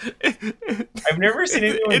 I've never seen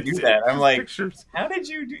anyone do that. I'm like, pictures. How did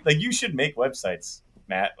you do? Like, you should make websites,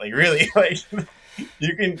 Matt. Like, really? Like,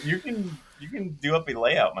 you can do up a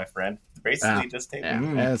layout, my friend. Basically, just take.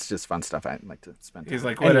 Yeah, it's just fun stuff. I like to spend time. He's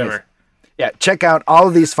like, whatever. Anyways, yeah, check out all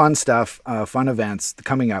of these fun stuff, fun events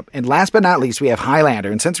coming up. And last but not least, we have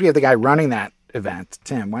Highlander. And since we have the guy running that event,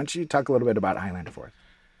 Tim, why don't you talk a little bit about Highlander for us?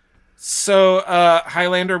 So,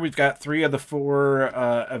 Highlander, we've got 3 of the 4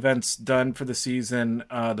 events done for the season.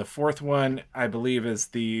 The 4th one, I believe, is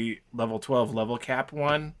the level 12 level cap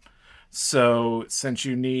one. So, since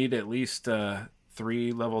you need at least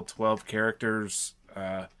 3 level 12 characters,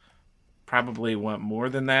 probably want more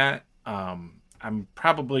than that. I'm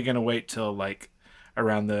probably going to wait till like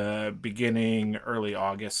around the beginning, early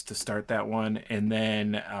August to start that one. And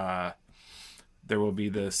then there will be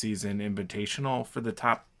the season invitational for the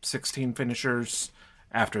top 16 finishers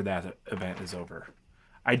after that event is over.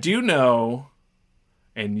 I do know,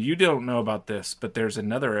 and you don't know about this, but there's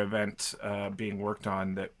another event being worked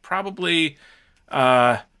on that probably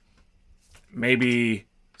maybe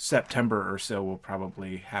September or so will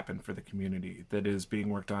probably happen for the community that is being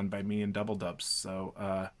worked on by me and Double Dubs. So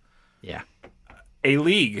yeah, a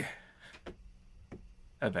league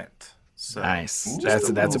event. So nice. That's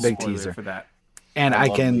a big teaser for that. And I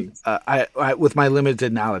can, I with my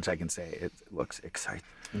limited knowledge, I can say it looks exciting.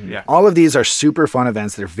 Yeah. All of these are super fun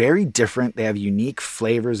events. They're very different. They have unique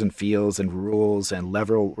flavors and feels and rules and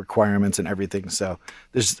level requirements and everything. So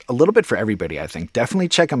there's a little bit for everybody, I think. Definitely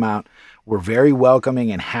check them out. We're very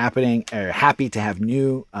welcoming and happy to have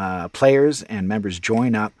new players and members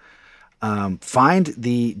join up. Find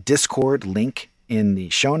the Discord link in the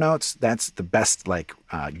show notes. That's the best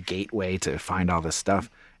gateway to find all this stuff.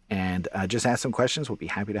 And just ask some questions. We'll be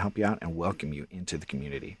happy to help you out and welcome you into the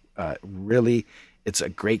community. Really, it's a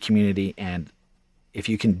great community. And if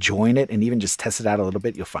you can join it and even just test it out a little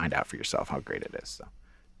bit, you'll find out for yourself how great it is. So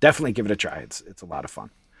definitely give it a try. It's a lot of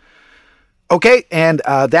fun. Okay, and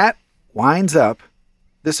that winds up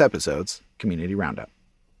this episode's Community Roundup.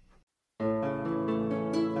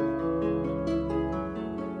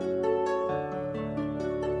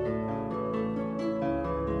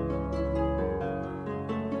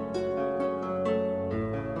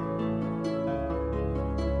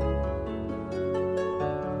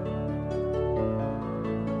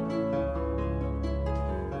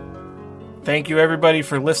 Thank you, everybody,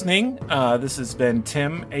 for listening. This has been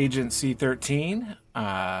Tim, Agent C13.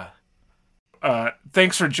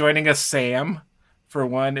 Thanks for joining us, Sam. For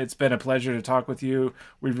one, it's been a pleasure to talk with you.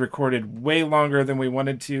 We've recorded way longer than we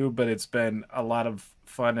wanted to, but it's been a lot of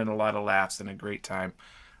fun and a lot of laughs and a great time.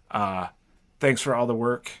 Thanks for all the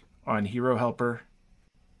work on Hero Helper.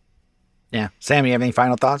 Yeah. Sam, you have any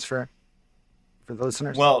final thoughts for the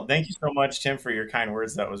listeners? Well, thank you so much, Tim, for your kind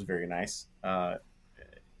words. That was very nice.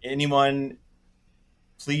 Anyone,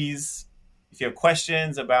 please, if you have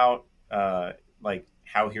questions about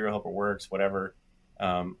how Hero Helper works, whatever,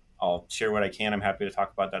 I'll share what I can. I'm happy to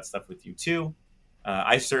talk about that stuff with you too.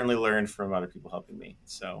 I certainly learned from other people helping me.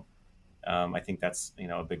 So I think that's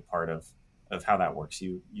a big part of how that works.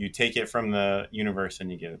 You take it from the universe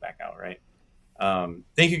and you give it back out, right?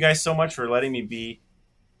 Thank you guys so much for letting me be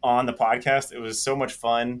on the podcast. It was so much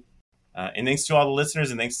fun. And thanks to all the listeners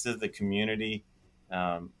and thanks to the community.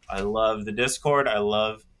 I love the Discord. I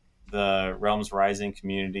love the Realms Rising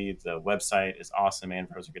community. The website is awesome. Ann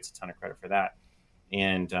Roser gets a ton of credit for that.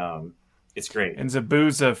 And it's great. And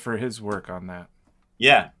Zabuza for his work on that.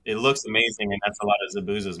 Yeah, it looks amazing, and that's a lot of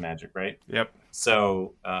Zabuza's magic, right? Yep.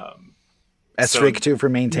 So Estrik too for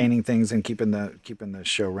maintaining things and keeping the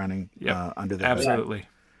show running under the hood. Absolutely.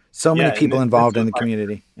 So many people involved in the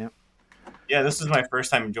community. Yep. Yeah, this is my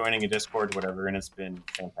first time joining a Discord, whatever, and it's been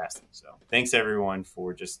fantastic. So thanks everyone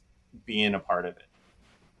for just being a part of it.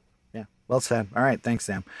 Yeah, well said. All right, thanks,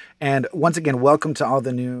 Sam. And once again, welcome to all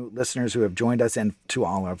the new listeners who have joined us and to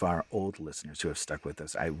all of our old listeners who have stuck with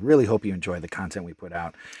us. I really hope you enjoy the content we put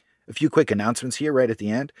out. A few quick announcements here right at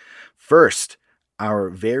the end. First, our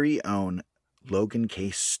very own Logan K.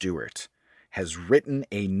 Stewart has written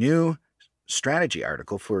a new strategy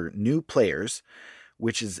article for new players,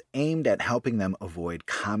 which is aimed at helping them avoid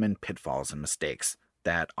common pitfalls and mistakes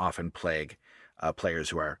that often plague players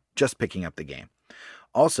who are just picking up the game.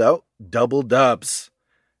 Also, Double Dubs,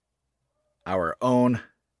 our own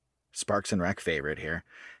Sparks and Rec favorite here,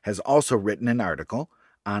 has also written an article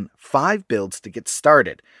on 5 builds to get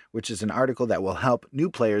started, which is an article that will help new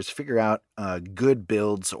players figure out good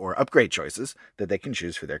builds or upgrade choices that they can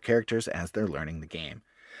choose for their characters as they're learning the game.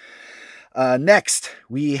 Next,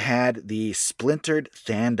 we had the Splintered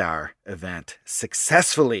Thandar event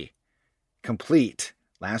successfully complete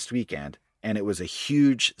last weekend, and it was a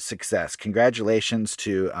huge success. Congratulations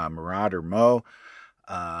to Marauder Mo,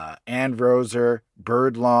 Ann Roser,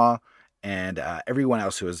 Birdlaw, and everyone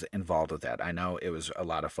else who was involved with that. I know it was a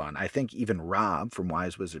lot of fun. I think even Rob from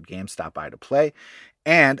Wise Wizard Games stopped by to play,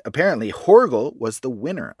 and apparently Horgel was the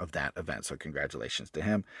winner of that event, so congratulations to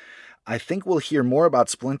him. I think we'll hear more about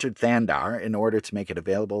Splintered Thandar in order to make it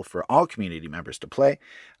available for all community members to play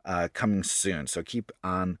coming soon, so keep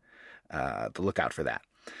on the lookout for that.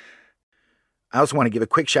 I also want to give a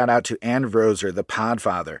quick shout out to Ann Roser, the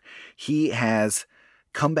Podfather. He has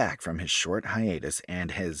come back from his short hiatus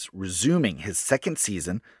and is resuming his second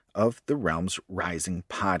season of the Realms Rising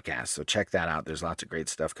podcast. So check that out. There's lots of great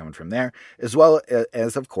stuff coming from there, as well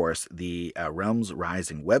as, of course, the Realms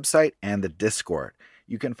Rising website and the Discord.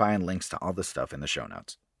 You can find links to all the stuff in the show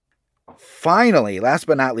notes. Finally, last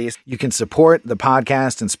but not least, you can support the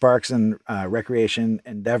podcast and Sparks and Recreation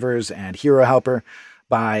endeavors and Hero Helper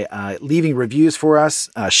by leaving reviews for us,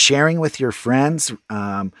 sharing with your friends,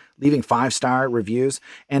 leaving 5-star reviews.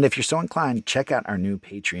 And if you're so inclined, check out our new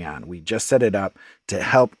Patreon. We just set it up to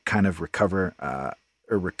help kind of recover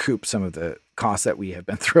or recoup some of the costs that we have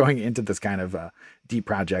been throwing into this kind of deep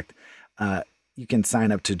project. You can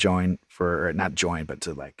sign up to join for, not join, but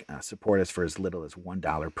to support us for as little as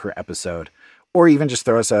 $1 per episode, or even just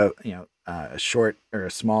throw us a short or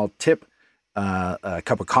a small tip, a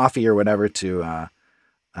cup of coffee or whatever to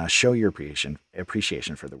show your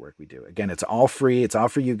appreciation for the work we do. Again, it's all free. It's all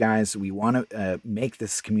for you guys. We want to make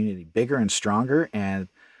this community bigger and stronger, and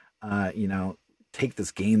take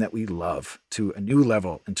this game that we love to a new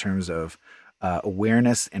level in terms of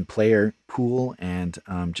awareness and player pool and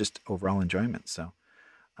just overall enjoyment. So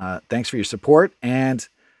thanks for your support, and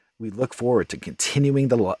we look forward to continuing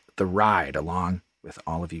the ride along with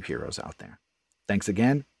all of you heroes out there. Thanks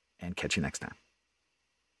again, and catch you next time.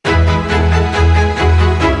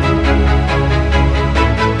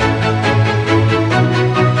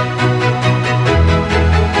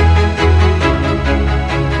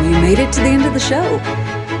 You made it to the end of the show.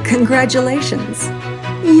 Congratulations.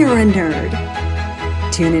 You're a nerd.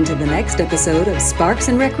 Tune into the next episode of Sparks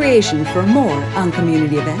and Recreation for more on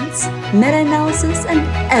community events, meta-analysis, and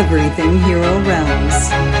everything Hero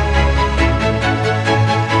Realms.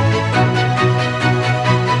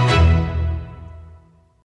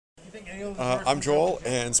 I'm Joel,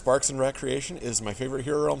 and Sparks and Recreation is my favorite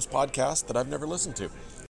Hero Realms podcast that I've never listened to.